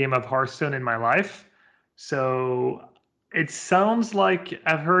played a game of Hearthstone in my life. So it sounds like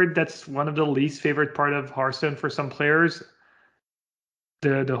I've heard that's one of the least favorite part of Hearthstone for some players,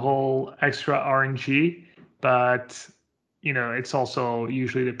 the whole extra RNG. But it's also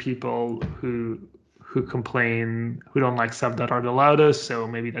usually the people who complain, who don't like stuff, that are the loudest. So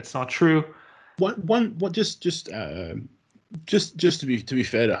maybe that's not true. Just to be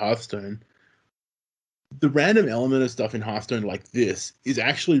fair to Hearthstone, the random element of stuff in Hearthstone like this is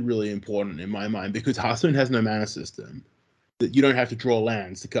actually really important in my mind, because Hearthstone has no mana system. That you don't have to draw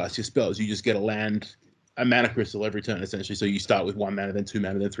lands to cast your spells. You just get a mana crystal every turn, essentially. So you start with 1 mana, then 2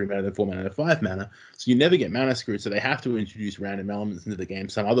 mana, then 3 mana, then 4 mana, then 5 mana. So you never get mana screwed. So they have to introduce random elements into the game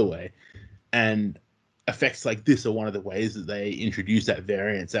some other way. And effects like this are one of the ways that they introduce that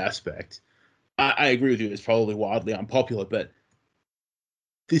variance aspect. I agree with you. It's probably wildly unpopular, but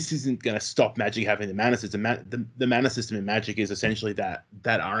this isn't going to stop Magic having the mana system. The mana system in Magic is essentially that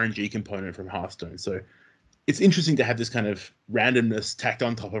RNG component from Hearthstone. So it's interesting to have this kind of randomness tacked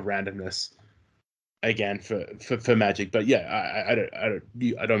on top of randomness again for Magic. But yeah,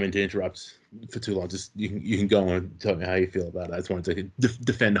 I don't mean to interrupt for too long. Just you can go on and tell me how you feel about it. I just wanted to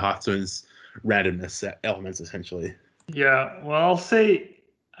defend Hearthstone's randomness elements, essentially. Yeah, well, I'll say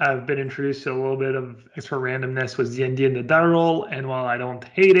I've been introduced to a little bit of extra randomness with D&D and the die roll, and while I don't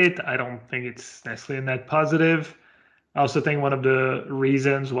hate it, I don't think it's necessarily net positive. I also think one of the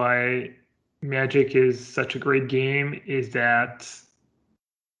reasons why Magic is such a great game is that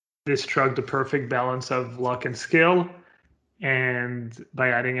this struck the perfect balance of luck and skill, and by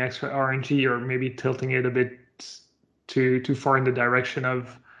adding extra RNG or maybe tilting it a bit too far in the direction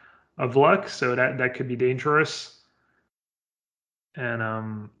of luck, so that could be dangerous.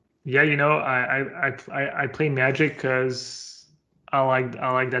 And yeah, I play Magic because I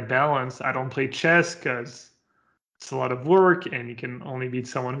like that balance. I don't play chess because it's a lot of work and you can only beat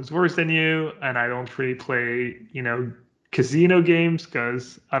someone who's worse than you. And I don't really play, casino games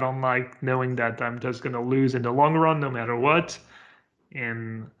because I don't like knowing that I'm just gonna lose in the long run no matter what.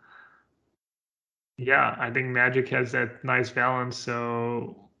 And yeah, I think Magic has that nice balance.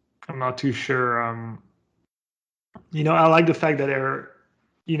 So I'm not too sure. I like the fact that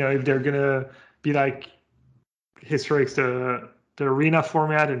if they're gonna be like Historics, the arena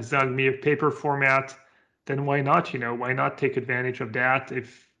format, and it's not gonna be a paper format, then why not? Why not take advantage of that?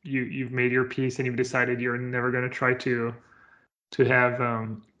 If you've made your piece and you've decided you're never gonna try to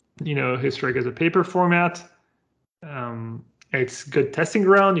have Historic as a paper format, it's good testing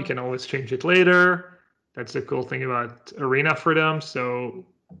ground. You can always change it later. That's the cool thing about arena for them. So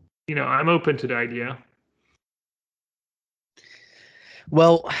I'm open to the idea.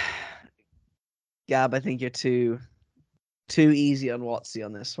 Well, Gab, I think you're too easy on WotC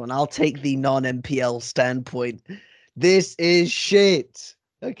on this one. I'll take the non-MPL standpoint. This is shit.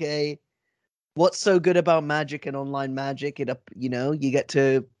 Okay. What's so good about Magic and online Magic? You get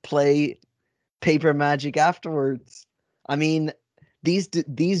to play paper Magic afterwards. I mean, these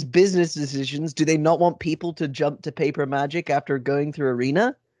business decisions, do they not want people to jump to paper Magic after going through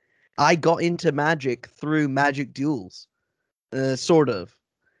Arena? I got into Magic through Magic Duels. Sort of.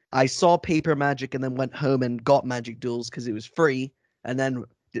 I saw paper Magic and then went home and got Magic Duels because it was free. And then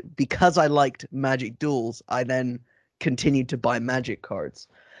because I liked Magic Duels, I then continued to buy Magic cards.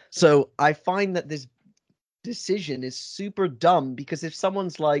 So I find that this decision is super dumb, because if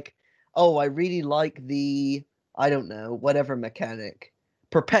someone's like, oh, I really like the, I don't know, whatever mechanic,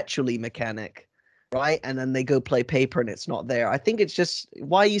 perpetually mechanic, right? And then they go play paper and it's not there. I think it's just,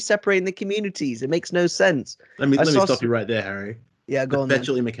 why are you separating the communities? It makes no sense. Let me stop you right there, Harry. Yeah, go on then.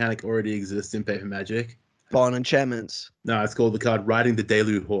 Perpetually mechanic already exists in paper Magic. Bond enchantments. No, it's called the card Riding the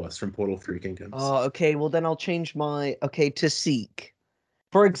Deluge Horse from Portal 3 Kingdoms. Oh, okay. Well, then I'll change to Seek.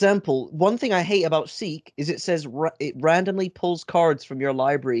 For example, one thing I hate about Seek is it says it randomly pulls cards from your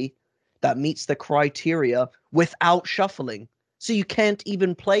library that meets the criteria without shuffling. So you can't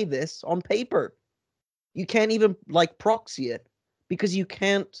even play this on paper. You can't even proxy it, because you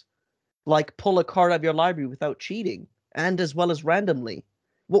can't pull a card out of your library without cheating, and as well as randomly.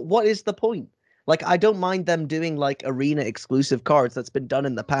 What is the point? I don't mind them doing arena exclusive cards. That's been done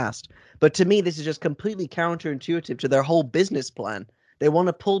in the past. But to me, this is just completely counterintuitive to their whole business plan. They want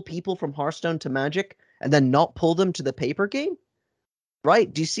to pull people from Hearthstone to Magic and then not pull them to the paper game?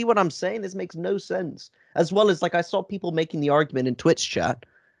 Right? Do you see what I'm saying? This makes no sense. As well as I saw people making the argument in Twitch chat.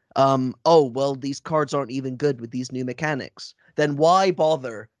 Oh, well, these cards aren't even good with these new mechanics. Then why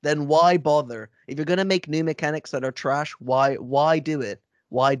bother? If you're going to make new mechanics that are trash, why do it?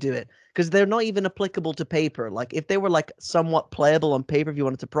 Why do it? Because they're not even applicable to paper. If they were somewhat playable on paper, if you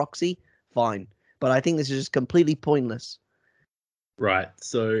wanted to proxy, fine. But I think this is just completely pointless. Right.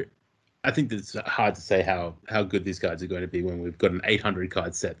 So I think that it's hard to say how good these cards are going to be when we've got an 800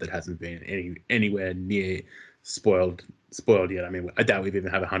 card set that hasn't been anywhere near spoiled yet. I mean, I doubt we've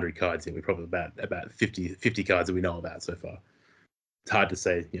even have 100 cards yet. We're probably about 50 cards that we know about so far. It's hard to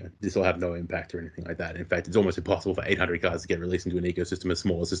say, this will have no impact or anything like that. In fact, it's almost impossible for 800 cards to get released into an ecosystem as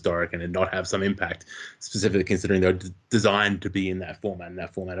small as Historic and not have some impact, specifically considering they're designed to be in that format and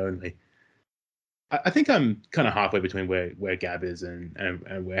that format only. I think I'm kind of halfway between where Gab is and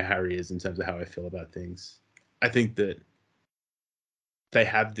where Harry is in terms of how I feel about things. I think that they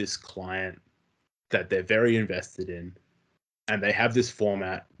have this client that they're very invested in, and they have this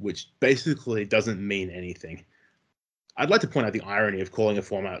format which basically doesn't mean anything. I'd like to point out the irony of calling a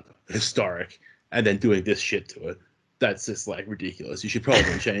format Historic and then doing this shit to it. That's just like ridiculous. You should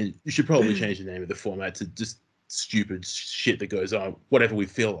probably change the name of the format to just stupid shit that goes on, whatever we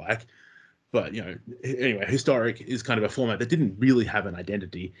feel like. But anyway, Historic is kind of a format that didn't really have an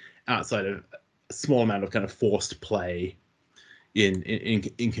identity outside of a small amount of kind of forced play in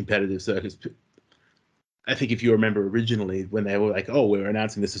competitive circuits. I think if you remember originally when they were like, "Oh, we're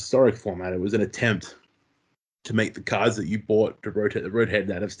announcing this Historic format," it was an attempt to make the cards that you bought to rotate the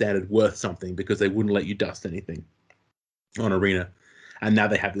Roadhead out of Standard worth something because they wouldn't let you dust anything on Arena. And now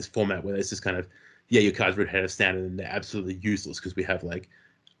they have this format where it's just kind of, your cards rotate out of Standard and they're absolutely useless because we have like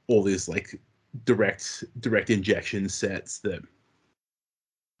all these like direct injection sets that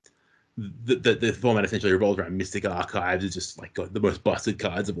the format essentially revolves around Mystic Archives. It's just like got the most busted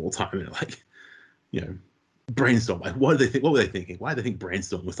cards of all time, and like Brainstorm. Like, what do they think? What were they thinking? Why do they think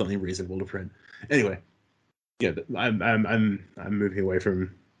Brainstorm was something reasonable to print? Anyway, I'm moving away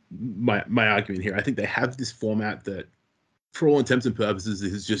from my argument here. I think they have this format that, for all intents and purposes,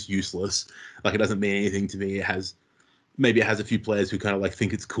 is just useless. Like, it doesn't mean anything to me. It has a few players who kind of like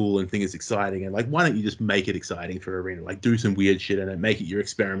think it's cool and think it's exciting, and like, why don't you just make it exciting for Arena? Like, do some weird shit in it, make it your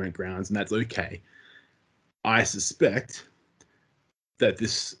experiment grounds, and that's okay. I suspect that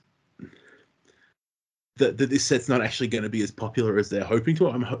this set's not actually going to be as popular as they're hoping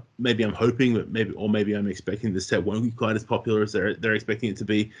to. Maybe I'm hoping, but maybe I'm expecting this set won't be quite as popular as they're expecting it to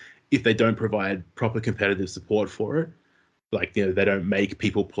be if they don't provide proper competitive support for it. Like, they don't make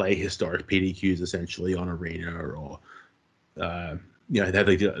people play Historic PDQs essentially on Arena, or they have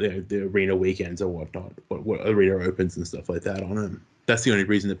the Arena weekends or whatnot, what Arena opens and stuff like that on them. That's the only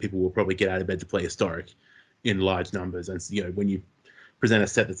reason that people will probably get out of bed to play Historic in large numbers. And when you present a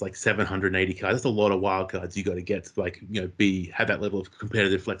set that's like 780 cards, that's a lot of wild cards you got to get to like have that level of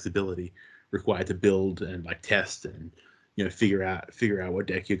competitive flexibility required to build and like test and figure out what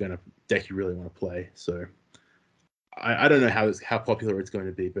deck you really want to play. So I don't know how popular it's going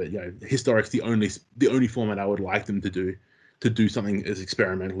to be, but Historic's the only format I would like them to do something as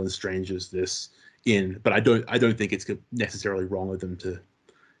experimental and strange as this in. But I don't think it's necessarily wrong of them to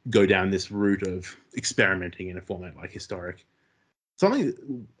go down this route of experimenting in a format like Historic.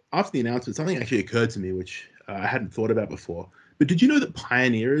 Something after the announcement, something actually occurred to me which I hadn't thought about before. But did you know that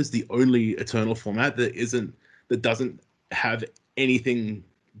Pioneer is the only Eternal format that doesn't have anything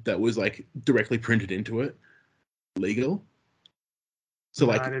that was like directly printed into it legal? So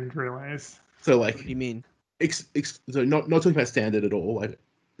No, like, I didn't realize. So like, What do you mean? So not talking about Standard at all, like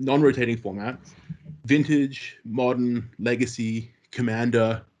non-rotating format, Vintage, Modern, Legacy,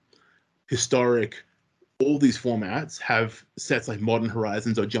 Commander, Historic. All these formats have sets like Modern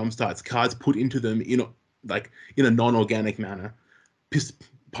Horizons or Jumpstarts, cards put into them in a non-organic manner.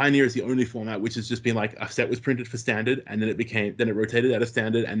 Pioneer is the only format which has just been like a set was printed for Standard, and then it rotated out of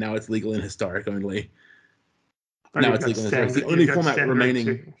Standard, and now it's legal in Historic only. Now it's legal in Historic. It's the only format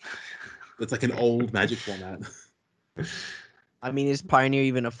remaining that's like an old Magic format. I mean, is Pioneer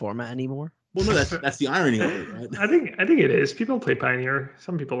even a format anymore? Well, no, that's the irony of it, right? I think it is. People play Pioneer.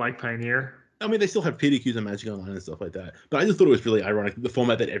 Some people like Pioneer. I mean, they still have PDQs and Magic Online and stuff like that. But I just thought it was really ironic. The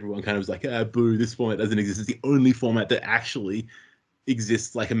format that everyone kind of was like, boo, this format doesn't exist. It's the only format that actually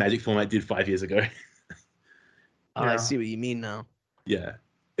exists like a Magic format did 5 years ago. Oh, I see what you mean now. Yeah.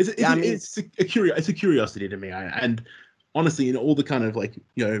 It's a curiosity to me. And honestly, in all the kind of like,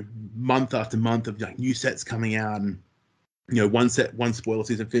 month after month of like new sets coming out, and, one spoiler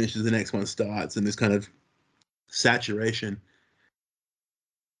season finishes, the next one starts, and this kind of saturation.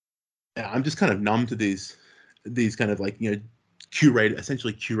 I'm just kind of numb to these kind of like,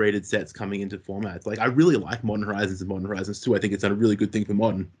 essentially curated sets coming into formats. Like, I really like Modern Horizons and Modern Horizons 2. I think it's done a really good thing for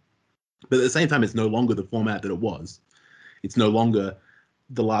Modern. But at the same time, it's no longer the format that it was. It's no longer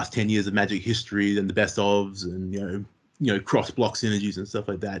the last 10 years of Magic history and the best ofs and, cross-block synergies and stuff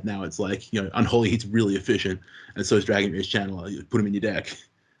like that. Now it's like, Unholy Heat's really efficient, and so is Dragon Rage Channel. You put them in your deck.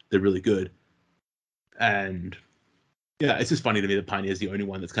 They're really good. And yeah, it's just funny to me that Pioneer is the only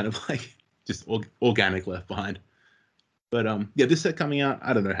one that's kind of like just organic left behind. But this set coming out,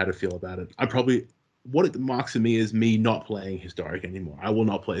 I don't know how to feel about it. what it marks for me is me not playing Historic anymore. I will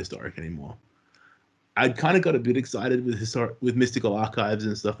not play Historic anymore. I'd kind of got a bit excited with Mystical Archives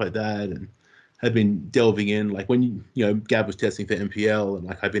and stuff like that, and had been delving in, like when Gab was testing for MPL, and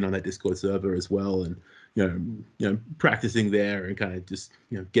like I've been on that Discord server as well, and practicing there and kind of just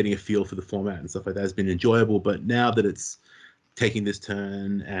getting a feel for the format and stuff like that has been enjoyable. But now that it's taking this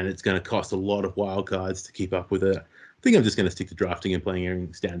turn and it's going to cost a lot of wildcards to keep up with it, I think I'm just going to stick to drafting and playing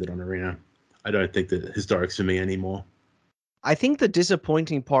everything standard on Arena. I don't think that Historic's for me anymore. I think the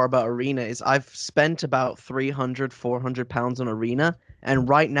disappointing part about Arena is I've spent about 300, 400 pounds on Arena, and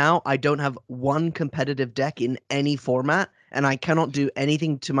right now I don't have one competitive deck in any format, and I cannot do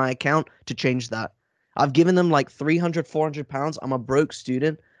anything to my account to change that. I've given them like 300, 400 pounds. I'm a broke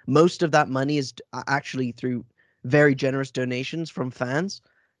student. Most of that money is actually through very generous donations from fans.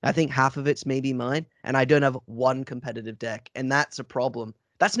 I think half of it's maybe mine, and I don't have one competitive deck, and that's a problem.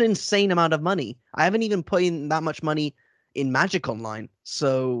 That's an insane amount of money. I haven't even put in that much money in Magic Online,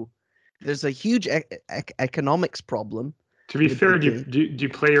 so there's a huge economics problem. To be fair, do you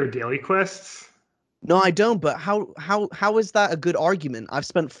play your daily quests? No, I don't. But how is that a good argument? I've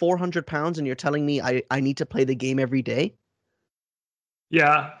spent 400 pounds, and you're telling me I need to play the game every day?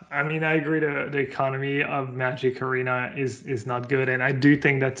 Yeah, I mean, I agree. The economy of Magic Arena is not good, and I do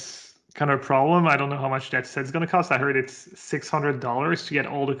think that's kind of a problem. I don't know how much that set's going to cost. I heard it's $600 to get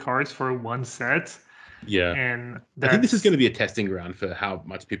all the cards for one set. Yeah, and I think this is going to be a testing ground for how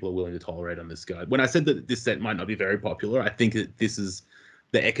much people are willing to tolerate on this guide. When I said that this set might not be very popular, I think that this is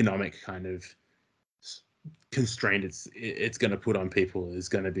the economic kind of constraint it's going to put on people is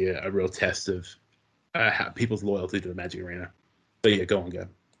going to be a real test of how people's loyalty to the Magic Arena. But yeah, go on, Gab.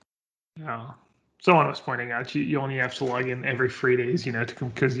 Yeah, someone was pointing out you only have to log in every 3 days,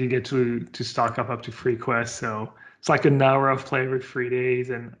 because you get to stock up to free quests. So it's like an hour of play every 3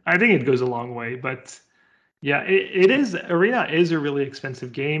 days, and I think it goes a long way. But yeah, it is. Arena is a really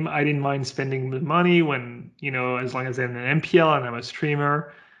expensive game. I didn't mind spending the money when, as long as I'm an MPL and I'm a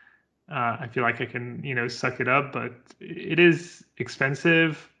streamer, I feel like I can, suck it up. But it is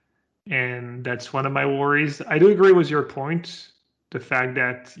expensive, and that's one of my worries. I do agree with your point, the fact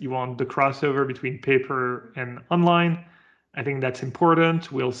that you want the crossover between paper and online. I think that's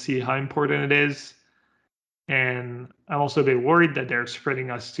important. We'll see how important it is. And I'm also a bit worried that they're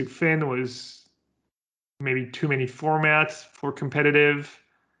spreading us too thin with maybe too many formats for competitive.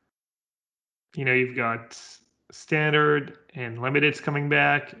 You've got standard and limited's coming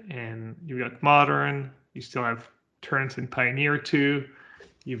back, and you've got modern. You still have turns and Pioneer too.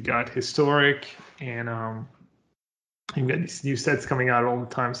 You've got historic, and you've got these new sets coming out all the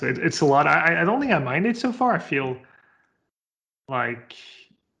time. So it's a lot. I don't think I mind it so far. I feel like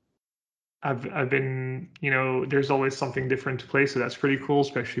I've been, there's always something different to play, so that's pretty cool,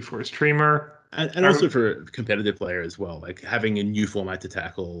 especially for a streamer. And also for a competitive player as well. Like having a new format to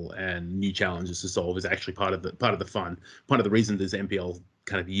tackle and new challenges to solve is actually part of the fun. Part of the reason this MPL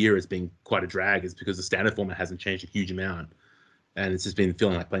kind of year has been quite a drag is because the standard format hasn't changed a huge amount, and it's just been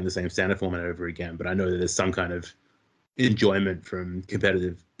feeling like playing the same standard format over again. But I know that there's some kind of enjoyment from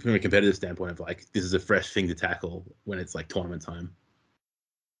a competitive standpoint of like this is a fresh thing to tackle when it's like tournament time.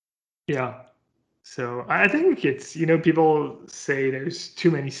 Yeah. So I think it's, people say there's too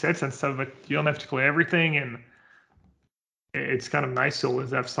many sets and stuff, but you don't have to play everything, and it's kind of nice to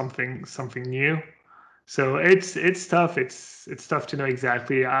always have something new. So it's tough. It's tough to know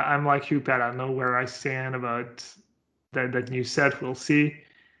exactly. I'm like you, Pat. I don't know where I stand about that new set. We'll see.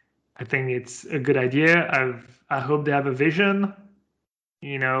 I think it's a good idea. I hope they have a vision.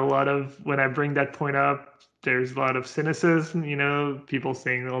 A lot of when I bring that point up, there's a lot of cynicism, people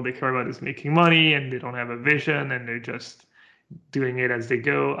saying all they care about is making money and they don't have a vision and they're just doing it as they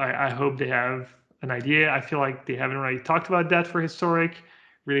go. I hope they have an idea. I feel like they haven't really talked about that for historic,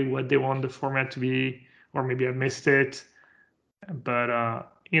 really what they want the format to be, or maybe I missed it. But I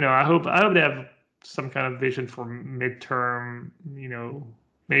hope they have some kind of vision for midterm,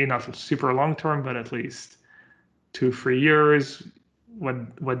 maybe not super long term, but at least 2-3 years.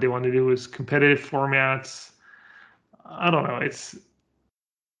 What they want to do is competitive formats. I don't know. It's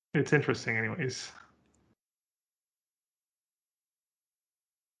interesting, anyways.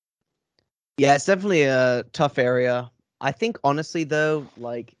 Yeah, it's definitely a tough area. I think honestly though,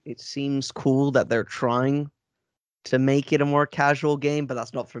 like it seems cool that they're trying to make it a more casual game, but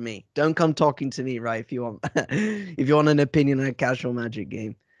that's not for me. Don't come talking to me, right? If you want an opinion on a casual Magic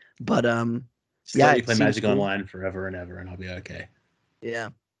game. But yeah, you play Magic cool. Online forever and ever, and I'll be okay. Yeah.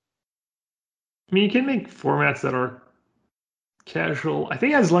 I mean, you can make formats that are casual. I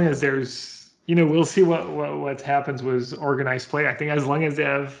think as long as there's, we'll see what happens with organized play. I think as long as they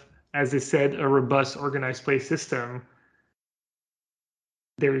have as I said, a robust organized play system,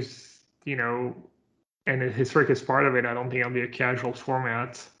 there's, and Historic is part of it. I don't think it'll be a casual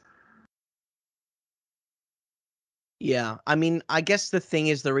format. Yeah, I mean, I guess the thing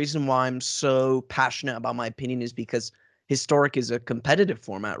is the reason why I'm so passionate about my opinion is because Historic is a competitive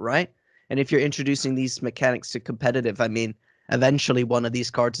format, right? And if you're introducing these mechanics to competitive, I mean, eventually one of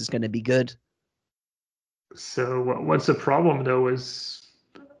these cards is going to be good. So what's the problem though is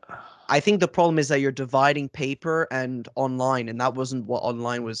I think the problem is that you're dividing paper and online, and that wasn't what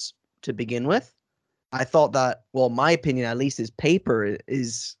online was to begin with. I thought that, well, my opinion at least is paper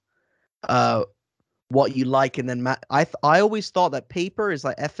is what you like, and then I always thought that paper is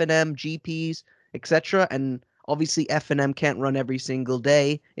like FNM, GPs, etc. And obviously FNM can't run every single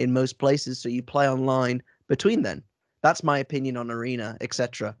day in most places, so you play online between then. That's my opinion on Arena,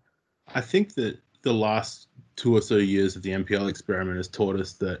 etc. I think that the last 2 or so years of the MPL experiment has taught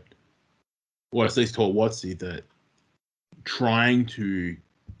us that, or at least taught WotC, that trying to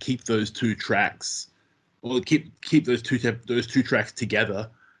keep those two tracks, or keep those two tracks together,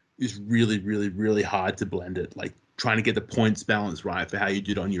 is really, really, really hard to blend it. Like trying to get the points balance right for how you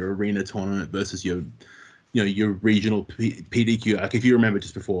did on your arena tournament versus your regional PDQ. Like if you remember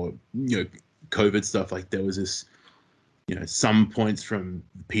just before COVID stuff, like there was this, some points from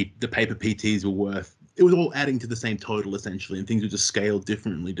the paper PTs were worth. It was all adding to the same total essentially, and things were just scaled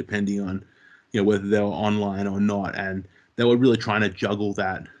differently depending on whether they were online or not, and they were really trying to juggle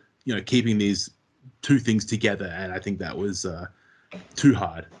that, keeping these two things together, and I think that was too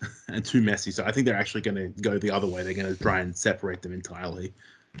hard and too messy. So I think they're actually going to go the other way. They're going to try and separate them entirely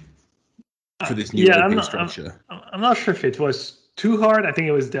for this new opening structure. I'm not sure if it was too hard. I think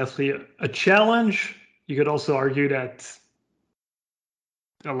it was definitely a challenge. You could also argue that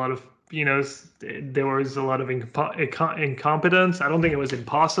a lot of there was a lot of incompetence. I don't think it was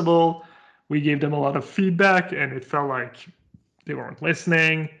impossible. We gave them a lot of feedback, and it felt like they weren't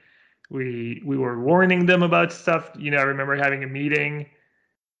listening. We were warning them about stuff. I remember having a meeting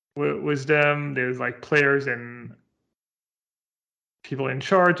with them. There's like players and people in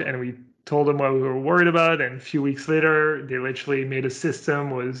charge, and we told them what we were worried about. And a few weeks later, they literally made a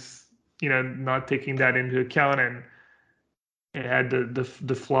system was not taking that into account, and it had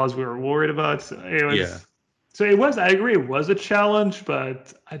the flaws we were worried about. So it was. Yeah. So it was. I agree. It was a challenge,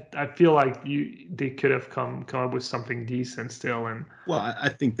 but I feel like they could have come up with something decent still. And well, I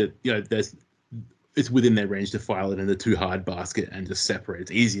think that it's within their range to file it in the too hard basket and just separate.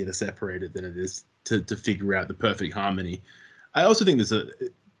 It's easier to separate it than it is to figure out the perfect harmony. I also think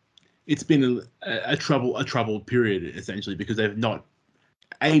it's been a troubled period essentially because they've not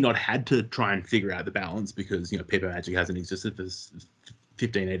had to try and figure out the balance because Paper Magic hasn't existed for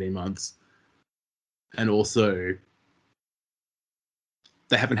 15-18 months. And also,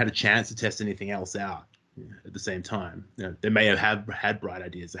 they haven't had a chance to test anything else out at the same time. They may have had bright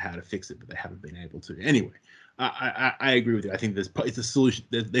ideas of how to fix it, but they haven't been able to. Anyway, I agree with you. I think it's a solution.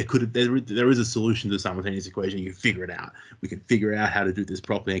 There is a solution to the simultaneous equation. You can figure it out. We can figure out how to do this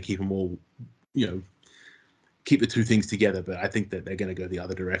properly and keep them all, keep the two things together. But I think that they're going to go the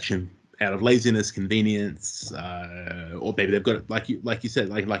other direction out of laziness, convenience, or maybe they've got it like you said,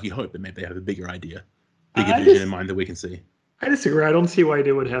 like you hope, but maybe they have a bigger idea. Bigger vision in mind that we can see. I disagree. I don't see why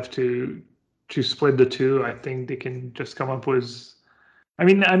they would have to split the two. I think they can just come up with. I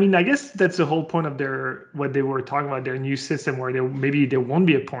mean, I guess that's the whole point of what they were talking about, their new system, where there won't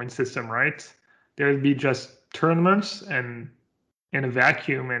be a point system, right? There would be just tournaments and in a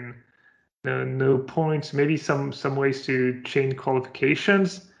vacuum and no points. Maybe some ways to change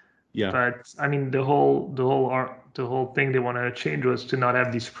qualifications. Yeah. But I mean, the whole thing they want to change was to not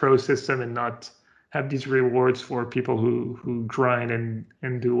have this pro system and not have these rewards for people who grind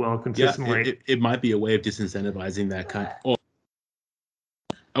and do well consistently. Yeah, it might be a way of disincentivizing that kind, or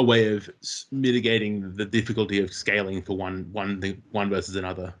a way of mitigating the difficulty of scaling for one versus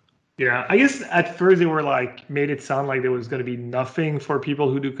another. Yeah, I guess at first they were made it sound like there was going to be nothing for people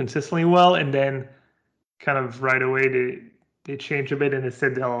who do consistently well, and then kind of right away they changed a bit and they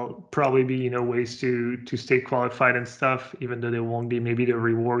said there'll probably be ways to stay qualified and stuff, even though there won't be maybe the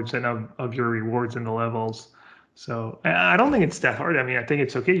rewards and of your rewards and the levels. So I don't think it's that hard. I mean, I think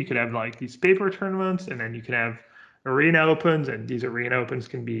it's okay. You could have these paper tournaments, and then you can have arena opens, and these arena opens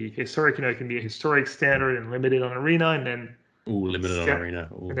can be historic. It can be a historic, standard, and limited on arena, and then limited on arena,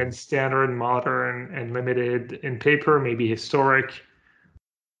 and then standard, modern, and limited in paper. Maybe historic.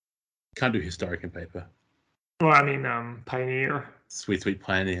 Can't do historic in paper. Well, I mean, Pioneer. Sweet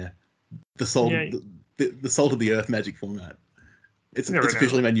Pioneer. The salt of the earth Magic format. It's You never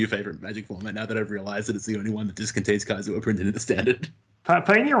officially my new favorite Magic format now that I've realized that it's the only one that just contains cards that were printed in the standard.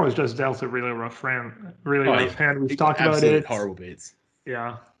 Pioneer was just dealt a really rough hand. We've talked about Absolute it. horrible beats.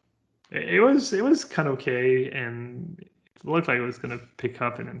 Yeah, it was kind of okay, and it looked like it was going to pick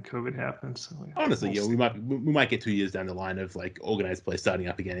up, and then COVID happened. So Honestly, we'll we might get 2 years down the line of like organized play starting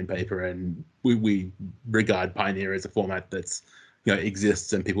up again in paper, and we regard Pioneer as a format that's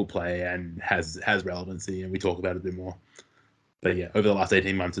exists and people play and has relevancy, and we talk about it a bit more. But yeah, over the last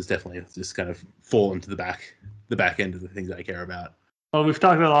 18 months, it's definitely just kind of fallen to the back end of the things I care about. Well, we've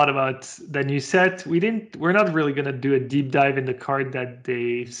talked a lot about the new set. We're not really going to do a deep dive in the card that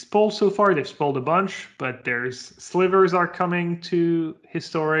they've spoiled so far. They've spoiled a bunch, but there's slivers are coming to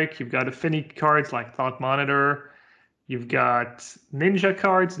Historic. You've got affinity cards like Thought Monitor. You've got Ninja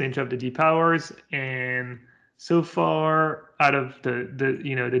cards, Ninja of the Deep Powers, and so far out of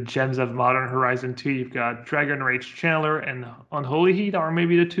the gems of Modern Horizon 2, you've got Dragon Rage Channeler and Unholy Heat are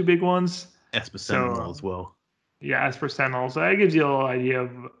maybe the two big ones. Esper Sentinel as well. Yeah, Esper Sentinel. So that gives you a little idea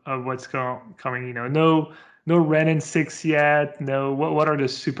of what's coming. No Ren and 6 yet. No, what are the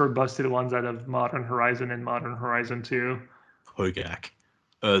super busted ones out of Modern Horizon and Modern Horizon 2? Hogak,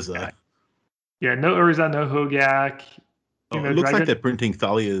 Urza. Yeah, no Urza, no Hogak. It looks like they're printing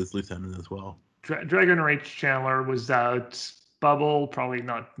Thalia's Lieutenant as well. Dragon Rage Chandler was out. Bubble, probably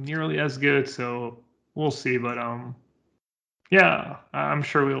not nearly as good, so we'll see. But yeah, I'm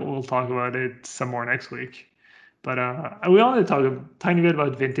sure we'll talk about it some more next week. But we wanted to talk a tiny bit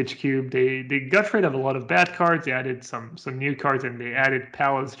about Vintage Cube. They got rid of a lot of bad cards. They added some new cards, and they added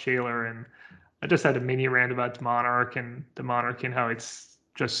Palace Jailer. And I just had a mini rant about Monarch and how it's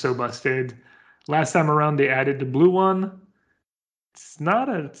just so busted. Last time around, they added the blue one.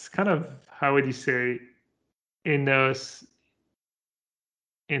 It's kind of, how would you say, innocuous?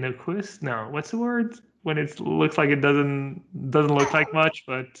 No, what's the word? When it looks like it doesn't look like much,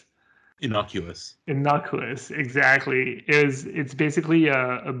 but innocuous, exactly. It's basically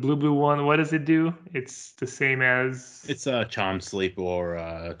a blue one. What does it do? It's the same as it's a Charmed Sleep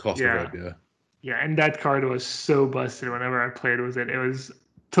or Claustrophobia. Yeah, and that card was so busted whenever I played with it. It was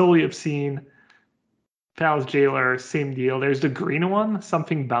totally obscene. Palace Jailer, same deal. There's the green one,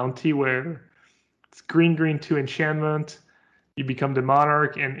 something bounty, where it's green 2 enchantment. You become the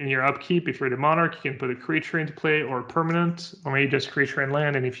Monarch, and in your upkeep, if you're the Monarch, you can put a creature into play or permanent, or maybe just creature and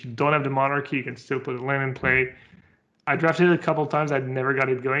land. And if you don't have the Monarchy, you can still put a land in play. I drafted it a couple times. I never got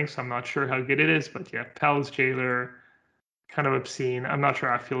it going, so I'm not sure how good it is. But yeah, Palace Jailer, kind of obscene. I'm not sure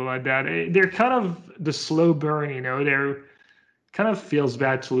how I feel about that. They're kind of the slow burn, They're kind of feels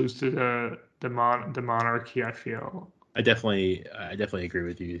bad to lose to the Monarchy, I feel. I definitely agree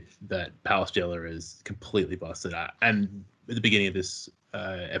with you that Palace Jailer is completely busted. And at the beginning of this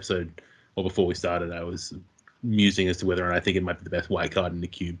episode, or before we started, I was musing as to whether or not I think it might be the best white card in the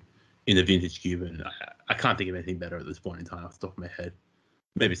cube, in the Vintage Cube, and I can't think of anything better at this point in time off the top of my head.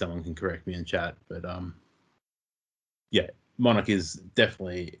 Maybe someone can correct me in chat, but yeah, Monarch is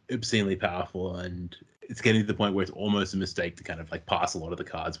definitely obscenely powerful, and it's getting to the point where it's almost a mistake to kind of like pass a lot of the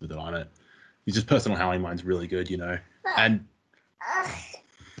cards with it on it. It's just Personal Howling Mind's really good, And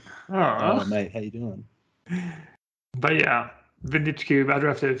oh mate, how you doing? But yeah, Vintage Cube, I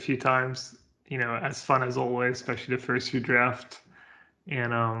drafted it a few times. As fun as always, especially the first few drafts.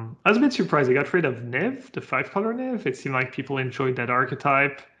 And I was a bit surprised they got rid of Niv, the 5-color Niv. It seemed like people enjoyed that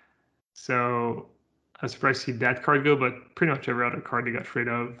archetype. So I was surprised to see that card go, but pretty much every other card they got rid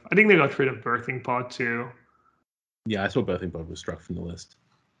of. I think they got rid of Birthing Pod too. Yeah, I saw Birthing Pod was struck from the list.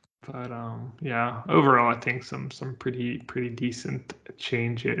 But yeah, overall I think some pretty decent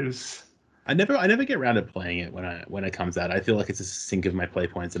changes. I never get around to playing it when it comes out. I feel like it's a sink of my play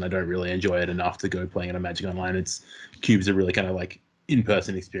points, and I don't really enjoy it enough to go playing it on Magic Online. Cube's a really kind of like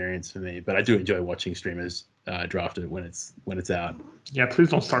in-person experience for me, but I do enjoy watching streamers draft it when it's out. Yeah, please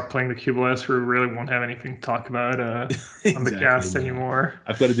don't start playing the Cube list. We really won't have anything to talk about on the cast anymore.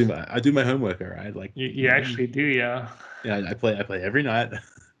 I've got to do my homework, all right? Like you actually do, yeah. Yeah, I play every night.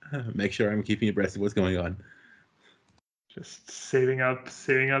 Make sure I'm keeping abreast of what's going on. Just saving up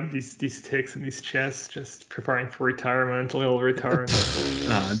these ticks and these chests, just preparing for retirement, little retirement.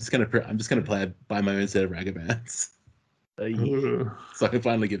 I'm just gonna buy my own set of Ragavan's. So I can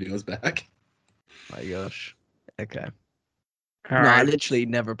finally give yours back. My gosh. Okay. All no, right. I literally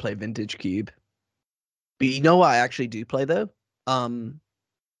never play Vintage Cube. But you know what I actually do play though?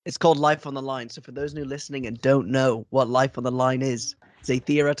 It's called Life on the Line. So for those new listening and don't know what Life on the Line is, it's a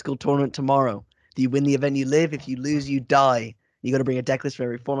theoretical tournament tomorrow. If you win the event, you live. If you lose, you die. You got to bring a deck list for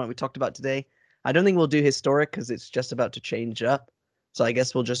every format we talked about today. I don't think we'll do Historic because it's just about to change up. So I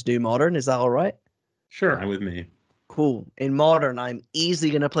guess we'll just do Modern. Is that all right? Sure. Fine with me. Cool. In Modern, I'm easily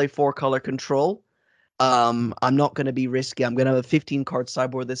going to play 4-color control. I'm not going to be risky. I'm going to have a 15-card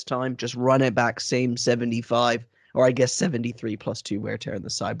sideboard this time. Just run it back, same 75, or I guess 73 plus 2 wear tear in the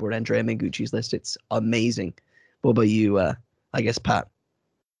sideboard. Andrea Mengucci's list. It's amazing. What about you, I guess, Pat?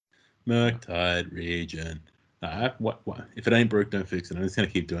 Murktide Regent. What? If it ain't broke, don't fix it. I'm just going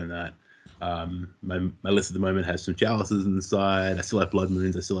to keep doing that. My list at the moment has some Chalices inside. I still have Blood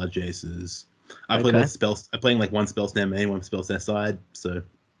Moons. I still have Jaces. I'm playing like one spell stand main, one spell stand side. So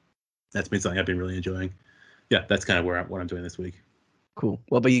that's been something I've been really enjoying. Yeah, that's kind of what I'm doing this week. Cool.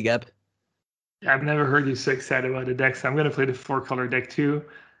 What about you, Gab? I've never heard you so excited about the deck, so I'm going to play the 4-color deck too.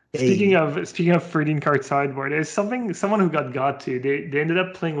 Speaking of 13-card sideboard, there's someone who got to. They ended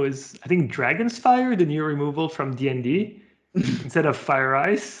up playing with, I think, Dragon's Fire, the new removal from D&D, instead of Fire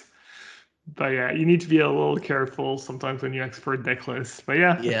Ice. But yeah, you need to be a little careful sometimes when you export deck lists. But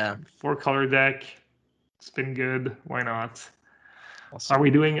yeah, 4-color deck. It's been good. Why not? Awesome. Are we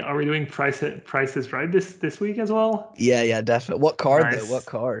doing prices right this week as well? Yeah, definitely. What card though? What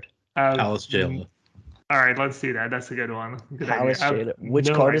card? Palace Jailer. All right, let's do that. That's a good one. Palace Jailer.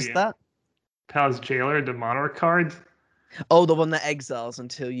 Which card is that? Palace Jailer, the Monarch card. Oh, the one that exiles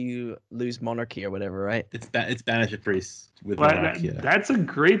until you lose Monarchy or whatever, right? It's Banish a Priest with Monarch. That's a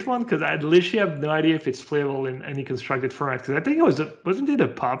great one because I literally have no idea if it's playable in any constructed format. Because I think wasn't it a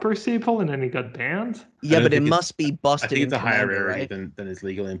Pauper staple and then it got banned? Yeah, but it must be busted. I think it's a higher rarity right? than is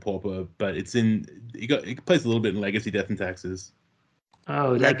legal in Pauper, but it's in. It plays a little bit in Legacy, Death and Taxes.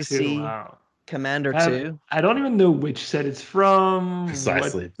 Oh, Legacy. Wow. Commander 2. I don't even know which set it's from.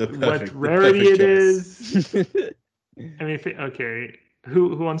 Precisely. What rarity it is. I mean, okay.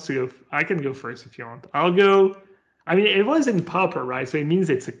 Who wants to go? I can go first if you want. I'll go. I mean, it was in Pauper, right? So it means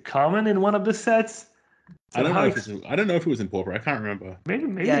it's a common in one of the sets. So I don't know if it was in Pauper. I can't remember. Maybe.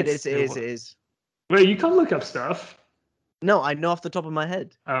 Yeah, it is. Wait, you can look up stuff. No, I know off the top of my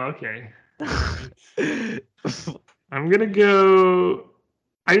head. Oh, okay. I'm gonna go.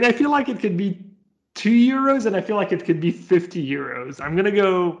 I mean, I feel like it could be €2, and I feel like it could be €50. I'm gonna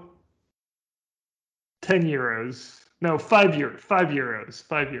go €10. No, €5.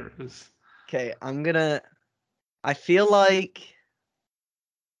 €5. Okay, I feel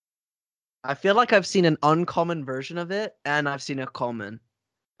like I've seen an uncommon version of it, and I've seen a common.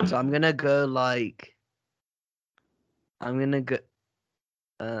 So I'm gonna go I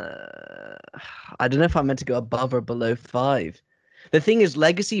don't know if I'm meant to go above or below 5. The thing is,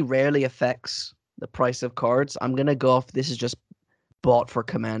 Legacy rarely affects the price of cards. I'm gonna go off. This is just bought for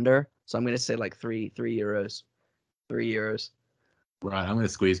Commander, so I'm gonna say like €3. €3. Right, I'm gonna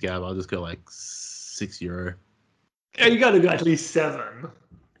squeeze Gab. I'll just go like €6. Yeah, you gotta go at least 7.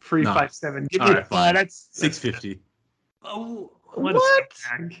 3, 5, 7. Give me 5. That's $6.50. Oh, what? All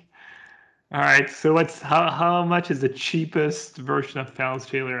right. So how much is the cheapest version of Palace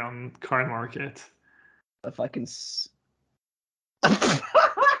Jailer on Card Market? If I can.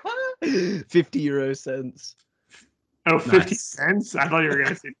 50 cents. Oh, 50 cents? I thought you were going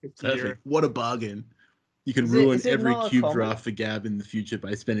to say 50 euros. What a bargain. You can ruin every cube draft for Gab in the future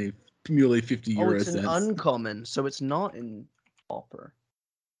by spending merely 50 euro it's cents. An uncommon, so it's not in Pauper.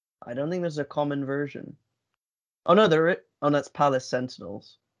 I don't think there's a common version. Oh, no, that's Palace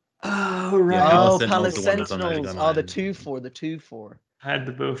Sentinels. Oh, right. Yeah, Palace Sentinels. Oh, the 2/4. I had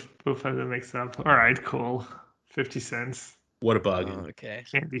the both of them mixed up. All right, cool. 50 cents. What a bargain. Oh, okay.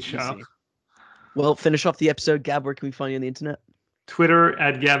 Candy shop. Well, finish off the episode. Gab, where can we find you on the internet? Twitter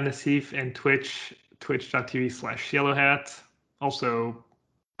 @GabNassif and twitch.tv/yellowhat. Also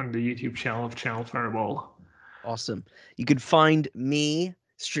on the YouTube channel of Channel Fireball. Awesome. You can find me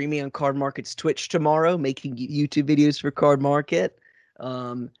streaming on Card Market's Twitch tomorrow, making YouTube videos for Card Market.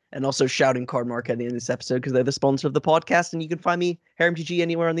 And also shouting Card Market at the end of this episode because they're the sponsor of the podcast. And you can find me, HairMTG,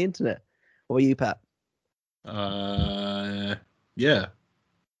 anywhere on the internet. What about you, Pat? Yeah. Yeah.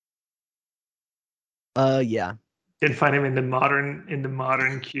 You can find him in the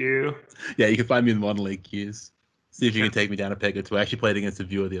modern queue. Yeah, you can find me in the modern league queues. See if you can take me down a peg or two. I actually played against a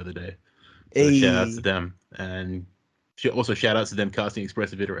viewer the other day. So shout out to them. And also shout out to them casting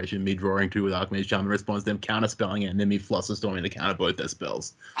Expressive Iteration, me drawing 2 with Archmage Charm in response to them counterspelling it, and then me Flusterstorming to counter both their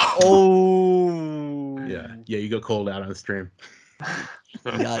spells. Oh. Yeah, you got called out on the stream.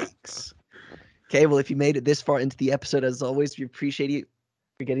 Yikes. Okay, well, if you made it this far into the episode, as always, we appreciate you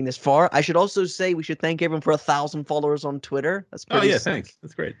for getting this far. I should also say we should thank everyone for 1,000 followers on Twitter. That's pretty sick. Thanks.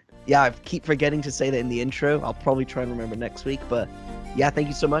 That's great. Yeah, I keep forgetting to say that in the intro. I'll probably try and remember next week, but yeah, thank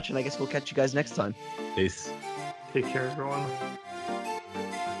you so much, and I guess we'll catch you guys next time. Peace. Take care, everyone.